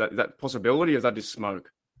Pickett? Is that a possibility or is that just smoke?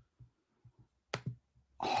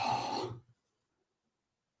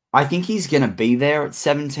 I think he's going to be there at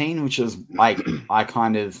 17, which is like, I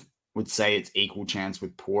kind of would say it's equal chance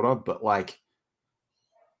with Porter, but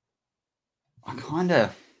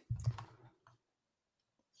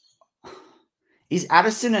is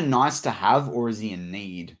Addison a nice to have or is he a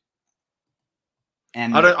need?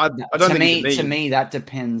 And I don't think to me, that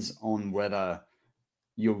depends on whether,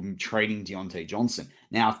 you're trading Deontay Johnson.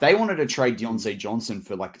 Now, if they wanted to trade Deontay Johnson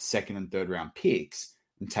for like second and third round picks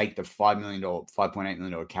and take the $5.8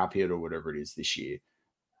 million cap hit or whatever it is this year,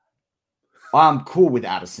 I'm cool with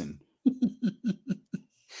Addison.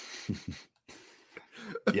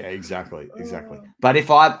 Yeah, exactly. But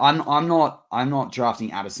if I'm not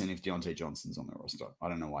drafting Addison if Deontay Johnson's on the roster. I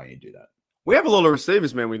don't know why you do that. We have a lot of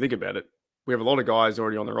receivers, man. When we think about it, we have a lot of guys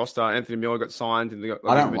already on the roster. Anthony Miller got signed, and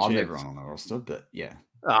I don't love everyone on the roster, but yeah,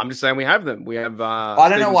 I'm just saying we have them. We have. I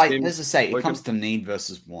don't know why. As I say, it comes to need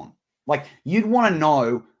versus want. Like you'd want to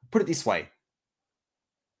know. Put it this way.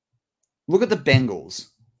 Look at the Bengals.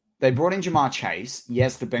 They brought in Jamar Chase.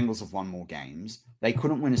 Yes, the Bengals have won more games. They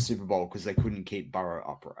couldn't win a Super Bowl because they couldn't keep Burrow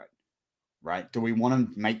upright. Right? Do we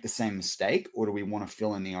want to make the same mistake, or do we want to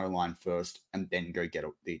fill in the O-line first and then go get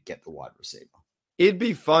the wide receiver? It'd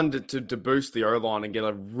be fun to boost the O-line and get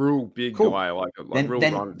a real big guy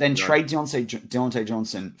then trade Deontay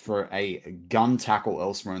Johnson for a gun tackle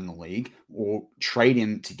elsewhere in the league, or trade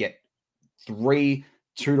him to get 2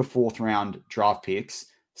 to 4th round draft picks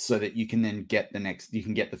so that you can then get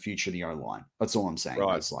the future of the O-line. That's all I'm saying.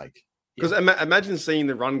 Right. It's like, because imagine seeing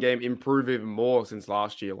the run game improve even more since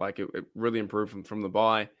last year. Like it really improved from the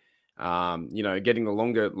bye. Getting the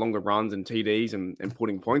longer runs and TDs and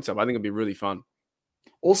putting points up. I think it'd be really fun.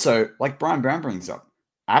 Also, like Brian Brown brings up,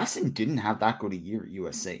 Addison didn't have that good a year at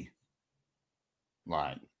USC.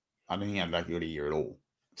 Like, I don't think he had that good a year at all.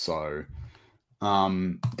 So,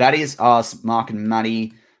 that is us, Mark and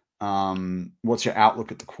Maddie. What's your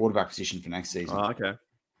outlook at the quarterback position for next season? Okay.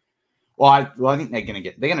 Well, I think they're going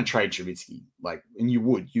to trade Trubisky. Like, and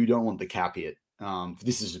you don't want the cap hit.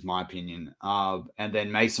 This is just my opinion. And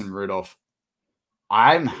then Mason Rudolph,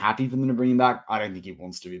 I'm happy for them to bring him back. I don't think he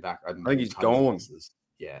wants to be back. I think he's gone.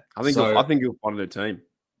 Yeah. I think he'll find a team.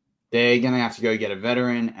 They're going to have to go get a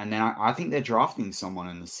veteran. And then I think they're drafting someone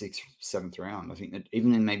in the 6th, 7th round. I think that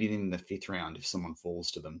even in the 5th round, if someone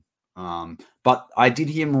falls to them. But I did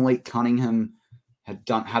hear Malik Cunningham had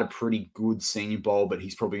a pretty good Senior Bowl, but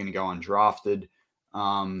he's probably going to go undrafted.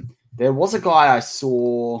 There was a guy I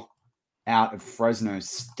saw out of Fresno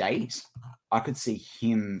State. I could see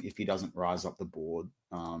him, if he doesn't rise up the board,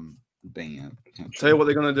 being a potential. Tell you what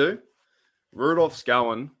they're going to do. Rudolph's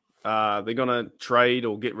going. They're going to trade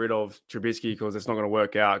or get rid of Trubisky because it's not going to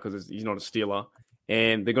work out because he's not a Steeler.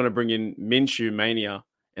 And they're going to bring in Minshew Mania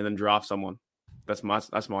and then draft someone. That's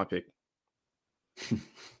my pick.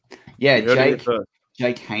 Yeah,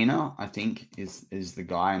 Jake Hayner, I think, is the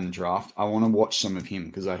guy in the draft. I want to watch some of him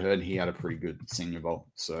because I heard he had a pretty good Senior Bowl.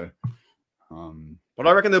 So, but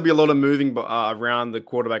I reckon there'll be a lot of moving around the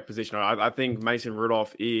quarterback position. I think Mason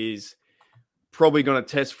Rudolph is probably going to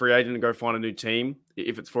test free agent and go find a new team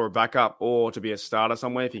if it's for a backup or to be a starter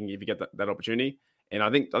somewhere if you get that opportunity. And I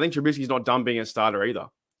think Trubisky's not done being a starter either.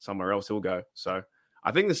 Somewhere else he'll go. So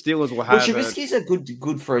I think the Steelers will have. Well, Trubisky's a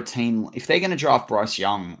good for a team. If they're going to draft Bryce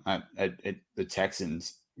Young at the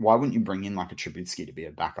Texans, why wouldn't you bring in like a Trubisky to be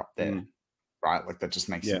a backup there? Right? Like that just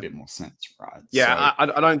makes a bit more sense, right? Yeah,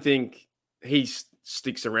 so, I don't think he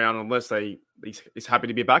sticks around unless he's happy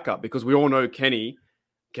to be a backup because we all know Kenny's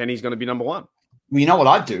going to be number one. Well, you know what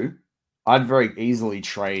I'd do? I'd very easily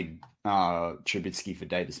trade Trubisky for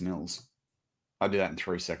Davis Mills. I'd do that in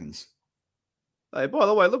 3 seconds. Hey, by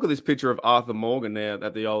the way, look at this picture of Arthur Morgan there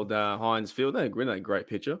at the old Heinz Field. That's a great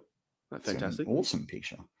picture. That's fantastic. Awesome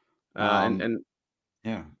picture.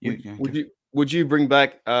 Would you bring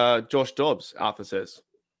back Josh Dobbs? Arthur says.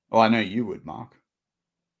 Oh, I know you would, Mark.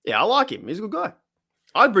 Yeah, I like him. He's a good guy.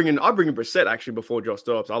 I'd bring in Brissett actually before Josh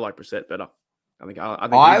Dobbs. I like Brissett better.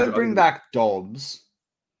 I would bring back Dobbs.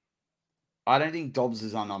 I don't think Dobbs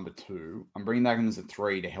is our number 2. I'm bringing back him as a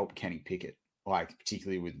 3 to help Kenny Pickett, like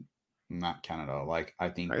particularly with Matt Canada. Like I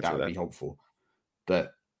think that would be helpful.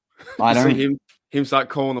 But I don't see him start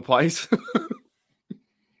calling the plays.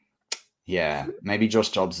 Yeah, maybe Josh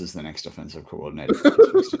Dobbs is the next offensive coordinator.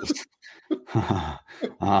 I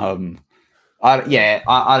don't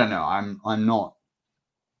know.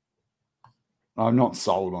 I'm not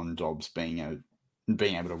sold on Dobbs being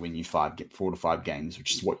able to win you 4 to 5 games,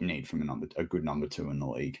 which is what you need from a good number 2 in the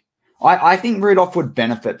league. I think Rudolph would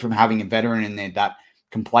benefit from having a veteran in there that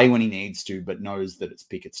can play when he needs to, but knows that it's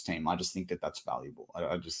Pickett's team. I just think that that's valuable.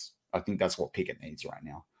 I think that's what Pickett needs right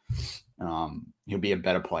now. He'll be a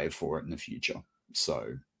better player for it in the future.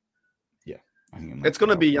 So, yeah, I think it's going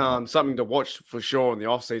to be something to watch for sure in the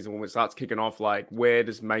offseason when it starts kicking off. Like, where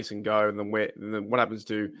does Mason go? And then what happens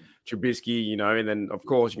to Trubisky? And then of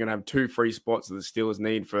course you're going to have 2 free spots that the Steelers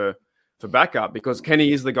need for backup because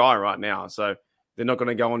Kenny is the guy right now. So they're not going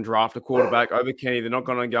to go and draft a quarterback over Kenny. They're not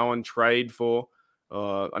going to go and trade for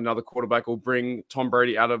another quarterback will bring Tom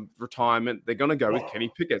Brady out of retirement. They're going to go with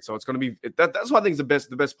Kenny Pickett. So it's going to be that's why I think is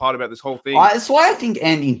the best part about this whole thing. That's why I think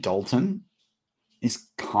Andy Dalton is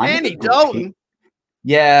kind of Andy Dalton. Pick.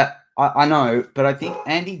 Yeah, I know, but I think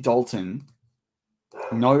Andy Dalton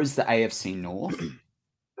knows the AFC North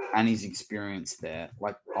and his experience there.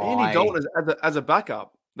 Like Andy Dalton as a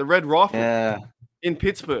backup, the Red Rifle in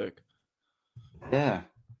Pittsburgh. Yeah.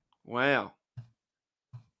 Wow.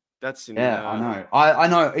 That's I know. I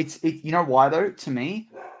know. It's you know why though? To me,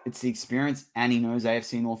 it's the experience, and he knows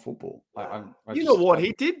AFC North football. Know what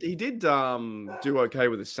he did? He did do okay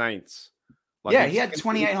with the Saints. He had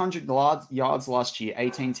 2,800 yards last year,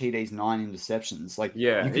 18 TDs, 9 interceptions.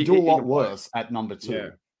 You could do a lot worse at number 2. Yeah.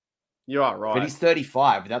 You are right. But he's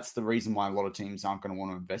 35. That's the reason why a lot of teams aren't going to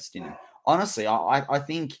want to invest in him. Honestly, I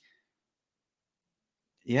think,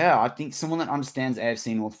 I think someone that understands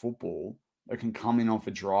AFC North football that can come in off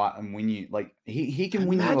a drive and win you, he can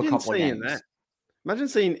win you a couple of games. That. Imagine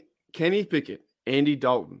seeing Kenny Pickett, Andy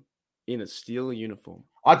Dalton in a Steeler uniform.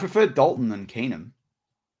 I prefer Dalton than Keenum.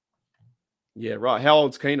 Yeah, right. How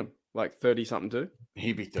old's Keenum? Like 30-something too?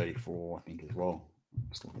 He'd be 34, I think, as well.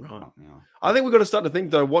 Right. I think we've got to start to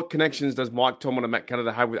think, though, what connections does Mike Tomlin and Matt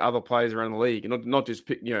Canada have with other players around the league? And not just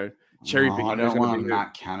pick, cherry picking. I don't want a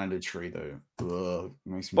Matt Canada tree, though. Ugh,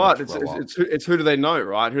 makes me but it's who do they know,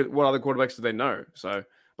 right? What other quarterbacks do they know? So,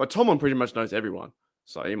 but Tomlin pretty much knows everyone.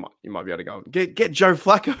 So you might be able to go get Joe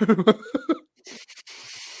Flacco.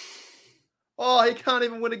 Oh, he can't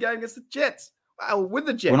even win a game against the Jets. Wow, with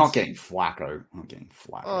the Jets. We're not getting Flacco.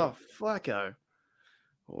 Oh, Flacco.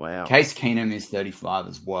 Wow. Case Keenum is 35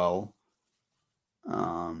 as well.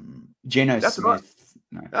 Geno Smith.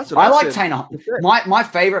 No. That's what I like Taylor. My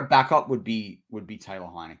favorite backup would be Taylor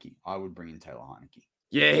Heineke. I would bring in Taylor Heineke.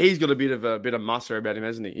 Yeah, he's got a bit of muster about him,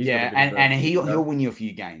 hasn't he? He'll win you a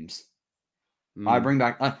few games. I bring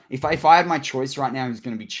back if I had my choice right now, he's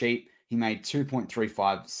going to be cheap. He made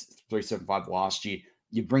 375 last year.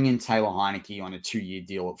 You bring in Taylor Heineke on a 2-year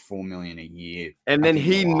deal at $4 million a year. And then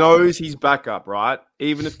he knows his backup, right?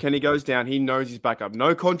 Even if Kenny goes down, he knows his backup.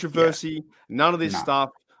 No controversy, none of this stuff.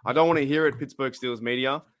 I don't want to hear it, Pittsburgh Steelers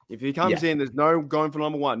media. If he comes in, there's no going for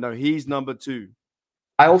number 1. No, he's number 2.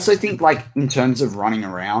 I also think, in terms of running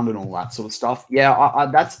around and all that sort of stuff,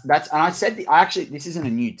 that's and I said, this isn't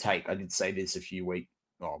a new take. I did say this a few weeks,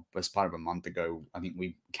 best part of a month ago. I think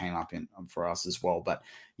we came up in for us as well. But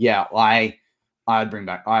I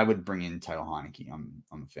would bring in Taylor Heineke. I'm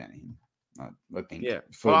a fan of him. I think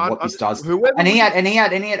for what this does. And he had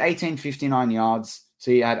 1,859 yards.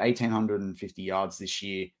 So he had 1,850 yards this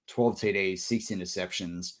year, 12 TDs, 6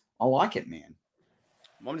 interceptions. I like it, man.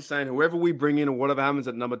 I'm just saying, whoever we bring in or whatever happens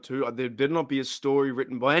at number 2, there better not be a story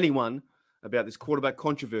written by anyone about this quarterback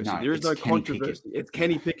controversy. There is no controversy. It's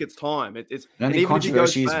Kenny Pickett's time. The only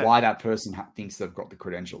controversy is why that person thinks they've got the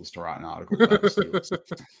credentials to write an article about the Steelers.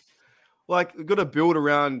 We've got to build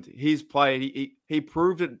around his play. He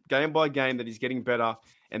proved it game by game that he's getting better.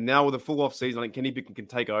 And now with a full off season, I think Kenny Pickett can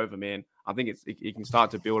take over, man. I think he can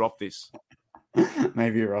start to build off this.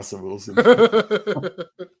 Maybe Russell Wilson.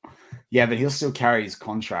 Yeah, but he'll still carry his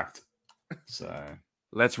contract. So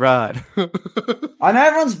let's ride. I know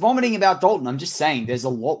everyone's vomiting about Dalton. I'm just saying there's a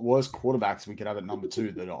lot worse quarterbacks we could have at number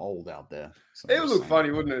 2 that are old out there. So it would look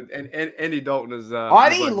funny, wouldn't it? And Andy Dalton is. I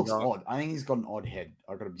think he looks odd. I think he's got an odd head.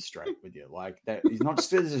 I got to be straight with you. That he's not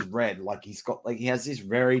just as red. He has this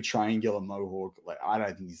very triangular mohawk. I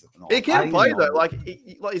don't think he's an odd. He can play though. Like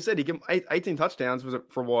you said, he can 18 touchdowns. Was it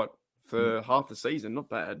for what? For half the season, not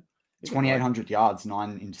bad. 2,800 yards,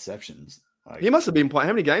 9 interceptions. He must have been playing.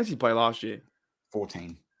 How many games did he play last year?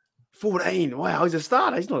 14. 14. Wow, he's a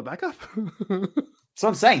starter. He's not a backup. So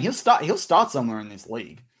I'm saying he'll start somewhere in this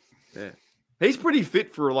league. Yeah, he's pretty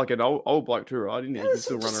fit for an old bloke too, right? Didn't he?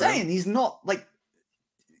 That's what I'm saying. He's not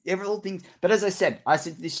every little thing. But as I said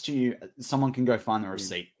this to you. Someone can go find the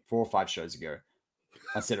receipt 4 or 5 shows ago.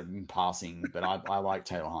 I said it in passing, but I like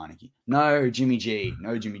Taylor Heineke. No, Jimmy G.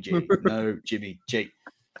 No, Jimmy G. No, Jimmy G.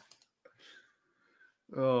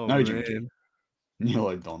 Oh, no, man. Jimmy G. Neil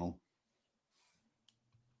O'Donnell.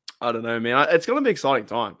 I don't know, man. It's going to be an exciting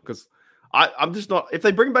time because I'm just not. If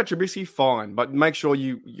they bring back Trubisky, fine, but make sure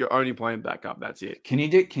you're only playing backup. That's it. Can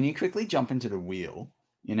you quickly jump into the wheel?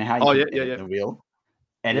 You know how you edit the wheel?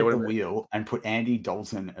 Edit the wheel and put Andy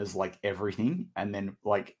Dalton as everything, and then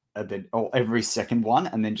every second one,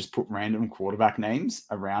 and then just put random quarterback names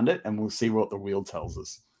around it, and we'll see what the wheel tells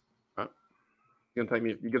us. Right. You're gonna take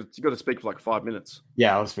me. You got to speak for 5 minutes.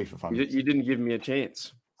 Yeah, I'll speak for 5 minutes. You didn't give me a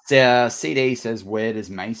chance. So, CD says, "Where does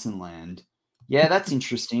Mason land?" Yeah, that's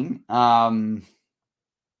interesting. I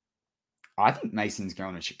think Mason's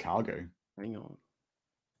going to Chicago. Hang on.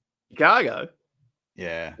 Chicago?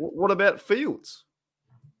 Yeah. What about Fields?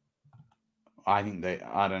 I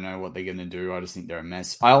don't know what they're going to do. I just think they're a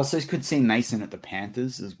mess. I also could see Mason at the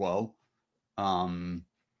Panthers as well. I'll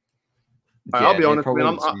be honest,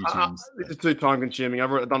 man. This is too time consuming.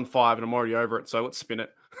 I've done 5 and I'm already over it. So let's spin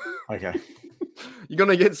it. Okay. You're going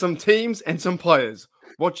to get some teams and some players.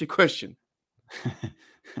 What's your question?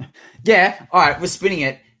 Yeah. All right. We're spinning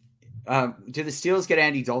it. Do the Steelers get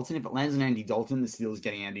Andy Dalton? If it lands on Andy Dalton, the Steelers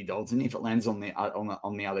getting Andy Dalton. If it lands on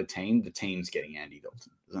the other team, the team's getting Andy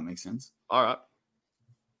Dalton. Does that make sense? All right.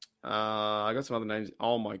 I got some other names.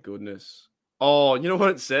 Oh my goodness. Oh, you know what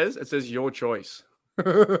it says? It says your choice.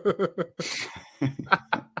 Respin.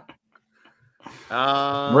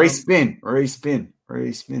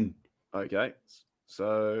 Okay.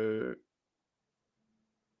 So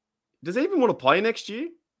does he even want to play next year?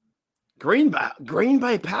 Green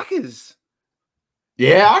Bay Packers.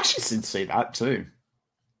 Yeah, I actually did see that too.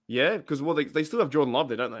 Yeah, because they still have Jordan Love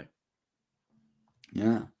there, don't they?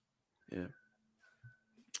 Yeah.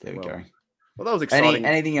 There we go. Well, that was exciting.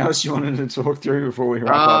 Anything else you wanted to talk through before we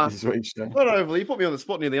wrap up this week's show? Not overly. You put me on the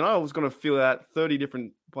spot near the end. I was going to fill out 30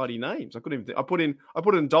 different bloody names. I couldn't even. I put in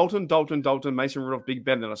Dalton, Mason Rudolph, Big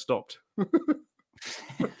Ben, and then I stopped.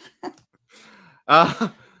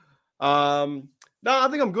 No, I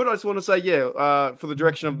think I'm good. I just want to say, for the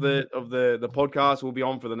direction of the podcast, we'll be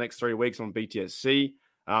on for the next 3 weeks on BTSC.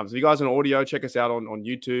 So if you guys are on audio, check us out on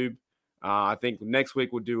YouTube. I think next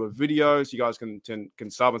week we'll do a video so you guys can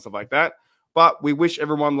sub and stuff like that. But we wish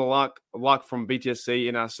everyone the luck from BTSC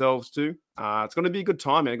and ourselves too. It's going to be a good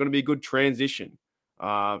time, man. It's going to be a good transition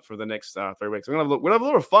for the next 3 weeks. We'll have a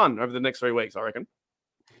lot of fun over the next 3 weeks, I reckon.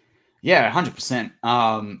 Yeah, 100%.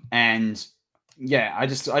 And yeah, I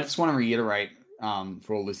just want to reiterate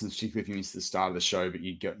for all listeners, particularly if you missed the start of the show, but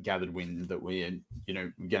you gathered wind that we're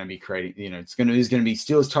going to be creating. There's going to be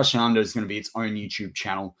Steelers Touchdown Under. It's going to be its own YouTube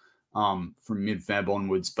channel from mid-Feb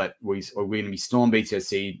onwards, but we're going to be still on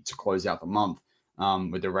BTSC to close out the month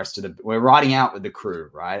with the rest of we're riding out with the crew,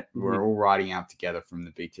 right? Mm-hmm. We're all riding out together from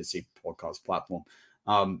the BTSC podcast platform.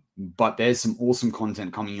 But there's some awesome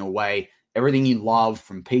content coming your way. Everything you love,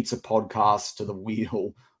 from pizza podcasts to the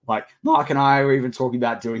wheel. Like Mark and I are even talking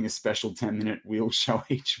about doing a special 10-minute wheel show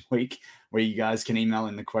each week where you guys can email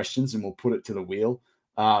in the questions and we'll put it to the wheel.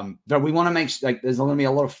 But we want to make sure, there's going to be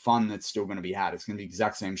a lot of fun that's still going to be had. It's going to be the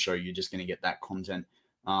exact same show. You're just going to get that content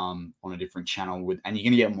on a different channel and you're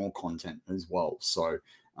going to get more content as well. So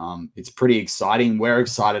it's pretty exciting. We're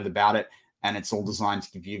excited about it, and it's all designed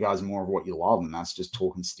to give you guys more of what you love, and that's just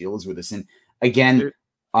talking Steelers with us. And again,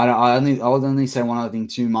 I would only say one other thing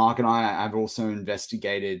too. Mark and I have also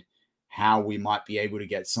investigated how we might be able to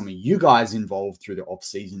get some of you guys involved through the off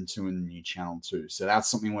season too in the new channel too. So that's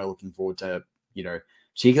something we're looking forward to,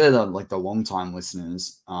 particularly the long time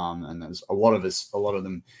listeners. And there's a lot of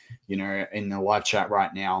them, in the live chat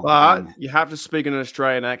right now. But you have to speak in an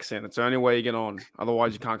Australian accent. It's the only way you get on.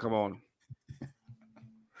 Otherwise you can't come on.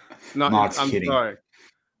 No, Mark's I'm kidding. Sorry.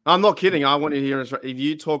 I'm not kidding. I want you to hear it. If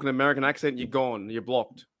you talk an American accent, you're gone. You're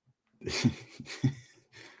blocked.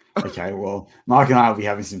 Okay, well, Mark and I will be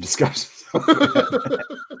having some discussions.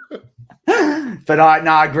 But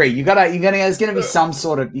I agree. There's going to be some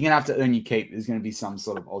sort of, you're going to have to earn your keep. There's going to be some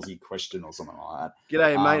sort of Aussie question or something like that.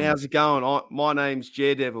 G'day, mate. How's it going? My name's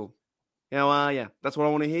Daredevil. How are you? That's what I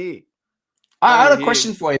want to hear. I had a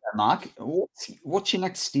question for you, Mark. What's your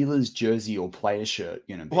next Steelers jersey or player shirt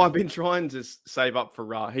going to be? Well, I've been trying to save up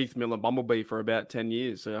for Heath Miller Bumblebee for about 10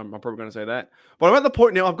 years, so I'm probably going to say that. But I'm at the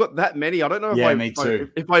point now, I've got that many. I don't know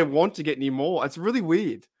if I want to get any more. It's really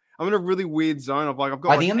weird. I'm in a really weird zone of I'm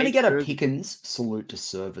going to get a Pickens salute to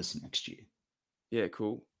service next year. Yeah,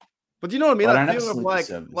 cool. But do you know what I mean? That feeling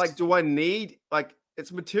of do I need, it's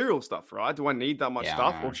material stuff, right? Do I need that much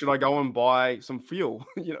stuff, or should I go and buy some fuel?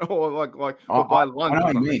 Or buy lunch? I know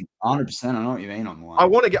what you mean. 100%. I know what you mean on one. I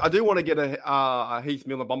do want to get a Heath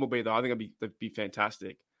Miller Bumblebee though. I think that'd be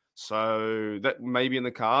fantastic. So that may be in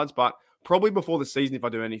the cards, but probably before the season if I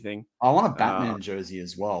do anything. I want a Batman jersey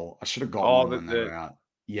as well. I should have got one when they were out.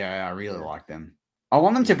 Yeah, I really like them. I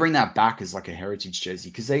want them to bring that back as a heritage jersey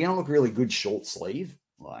because they're going to look really good short sleeve.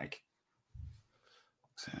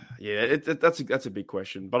 Yeah, that's a big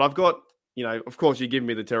question. But I've got, of course, you gave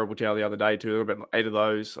me the terrible tale the other day too. About 8 of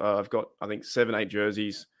those. I've got, I think, 7, 8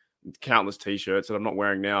 jerseys, countless T-shirts that I'm not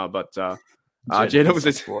wearing now. But J-Devil's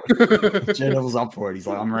up for it. He's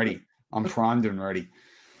like, I'm ready. I'm primed and ready.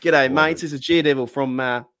 G'day, mates. This is J-Devil from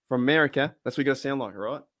America. That's what you got to sound like, all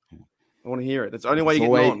right? I want to hear it. That's the only way you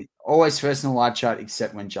get on. Always first in the live chat,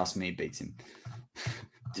 except when just me beats him.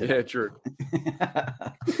 Yeah, true.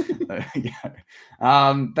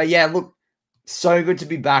 But yeah, look, So good to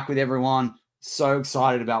be back with everyone. So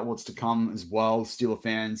excited about what's to come as well. Steeler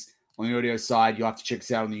fans, on the audio side, you'll have to check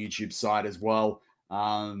us out on the YouTube side as well.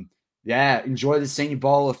 Enjoy the Senior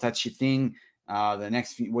Bowl if that's your thing. The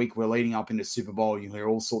next week we're leading up into Super Bowl. You'll hear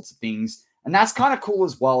all sorts of things. And that's kind of cool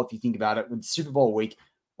as well if you think about it. With Super Bowl week,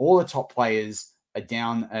 all the top players are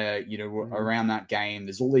down, around that game.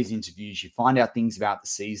 There's all these interviews. You find out things about the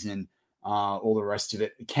season, all the rest of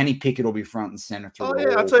it. Kenny Pickett will be front and center.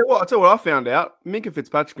 I'll tell you what I found out. Minka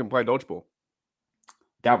Fitzpatrick can play dodgeball.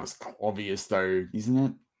 That was obvious, though, isn't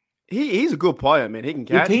it? He's a good player, man. He can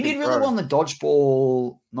catch. He did really well on the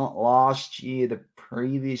dodgeball, not last year, the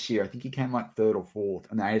previous year. I think he came like third or fourth,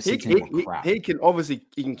 and the AFC team were crap. He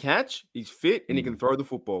can catch. He's fit, and he can throw the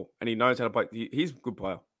football, and he knows how to play. He's a good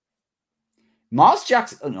player.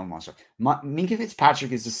 Minka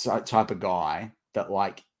Fitzpatrick is the type of guy that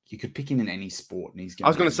like you could pick him in any sport, and he's. I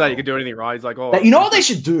was going to say you could do anything right. He's like, you know what they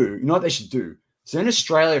should do. So in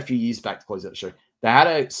Australia, a few years back, to close that show, they had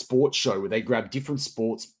a sports show where they grabbed different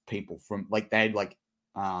sports people from they had like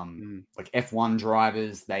F1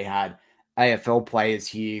 drivers, they had AFL players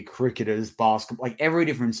here, cricketers, basketball, like every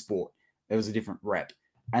different sport. There was a different rep,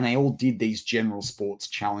 and they all did these general sports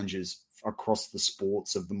challenges across the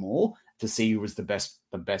sports of them all to see who was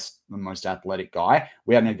the most athletic guy.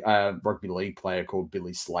 We had a rugby league player called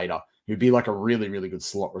Billy Slater, who'd be like a really, really good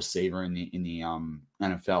slot receiver in the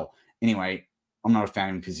NFL. Anyway, I'm not a fan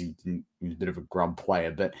of him because he was a bit of a grub player,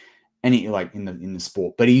 but in the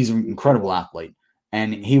sport. But he's an incredible athlete,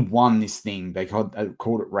 and he won this thing. They called it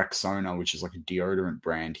Rexona, which is like a deodorant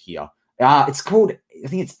brand here. It's called, I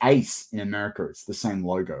think it's Ace in America. It's the same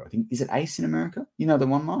logo. I think, is it Ace in America? You know the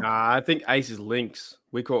one, Mark? I think Ace is Lynx.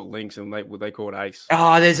 We call it Lynx, and they call it Ace.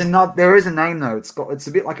 There is a name though. It's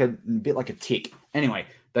a bit like a tick. Anyway,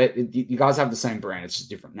 you guys have the same brand. It's just a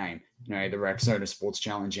different name. You know, the Rexona Sports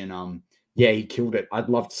Challenge, and he killed it. I'd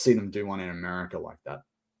love to see them do one in America like that.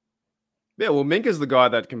 Yeah, well, Minka's the guy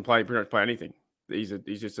that can pretty much play anything. He's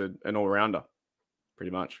just an all-rounder,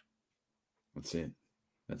 pretty much. That's it.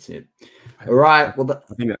 All right. Well,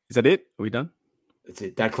 is that it? Are we done? That's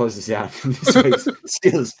it. That closes out this week's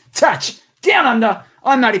Steelers Touchdown Under.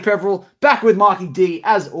 I'm Matty Pepperell, back with Marky D,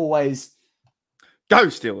 as always. Go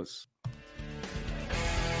Steelers.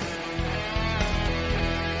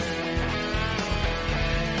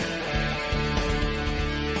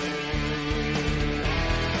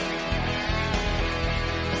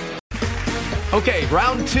 Okay,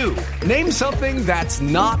 round two. Name something that's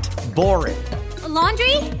not boring. A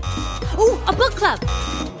laundry? Ooh, a book club.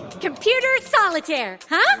 Computer solitaire,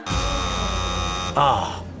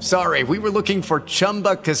 huh? Sorry, we were looking for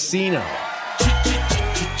Chumba Casino.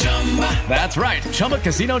 That's right,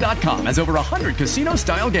 ChumbaCasino.com has over 100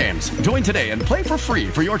 casino-style games. Join today and play for free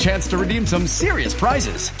for your chance to redeem some serious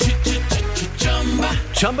prizes.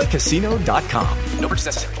 ChumbaCasino.com. No purchase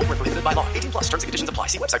necessary. Void where prohibited by law. 18+. Terms and conditions apply.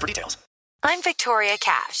 See website for details. I'm Victoria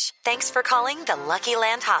Cash. Thanks for calling the Lucky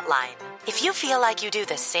Land Hotline. If you feel like you do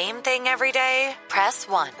the same thing every day, press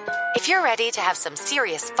 1. If you're ready to have some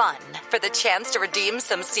serious fun for the chance to redeem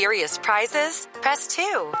some serious prizes, press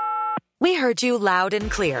 2. We heard you loud and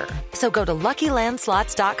clear. So go to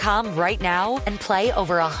LuckyLandSlots.com right now and play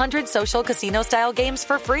over 100 social casino-style games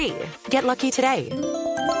for free. Get lucky today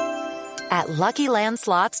at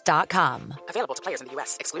LuckyLandSlots.com. Available to players in the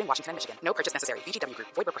U.S., excluding Washington and Michigan. No purchase necessary. VGW Group.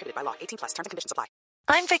 Void where prohibited by law. 18+. Terms and conditions apply.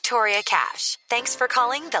 I'm Victoria Cash. Thanks for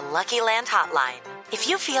calling the Lucky Land Hotline. If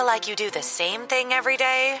you feel like you do the same thing every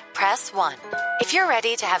day, press 1. If you're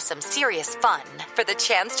ready to have some serious fun for the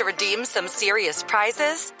chance to redeem some serious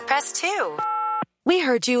prizes, press 2. We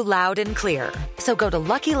heard you loud and clear. So go to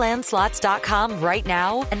LuckyLandSlots.com right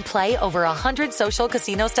now and play over 100 social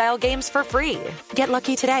casino-style games for free. Get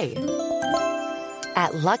lucky today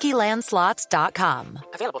at LuckyLandSlots.com.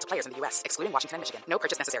 Available to players in the U.S., excluding Washington and Michigan. No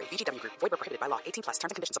purchase necessary. VGW Group. Void where prohibited by law. 18+. Terms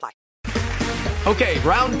and conditions apply. Okay,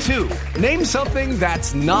 round two. Name something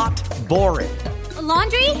that's not boring. A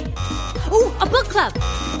laundry? Ooh, a book club.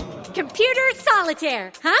 Computer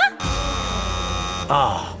solitaire, huh?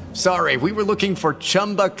 Sorry, we were looking for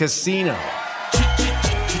Chumba Casino.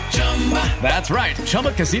 That's right,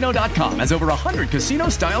 ChumbaCasino.com has over 100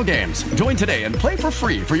 casino-style games. Join today and play for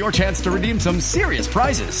free for your chance to redeem some serious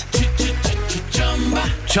prizes.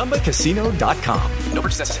 ChumbaCasino.com. No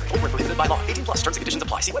purchase necessary. Void where prohibited by law. 18+. Terms and conditions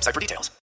apply. See website for details.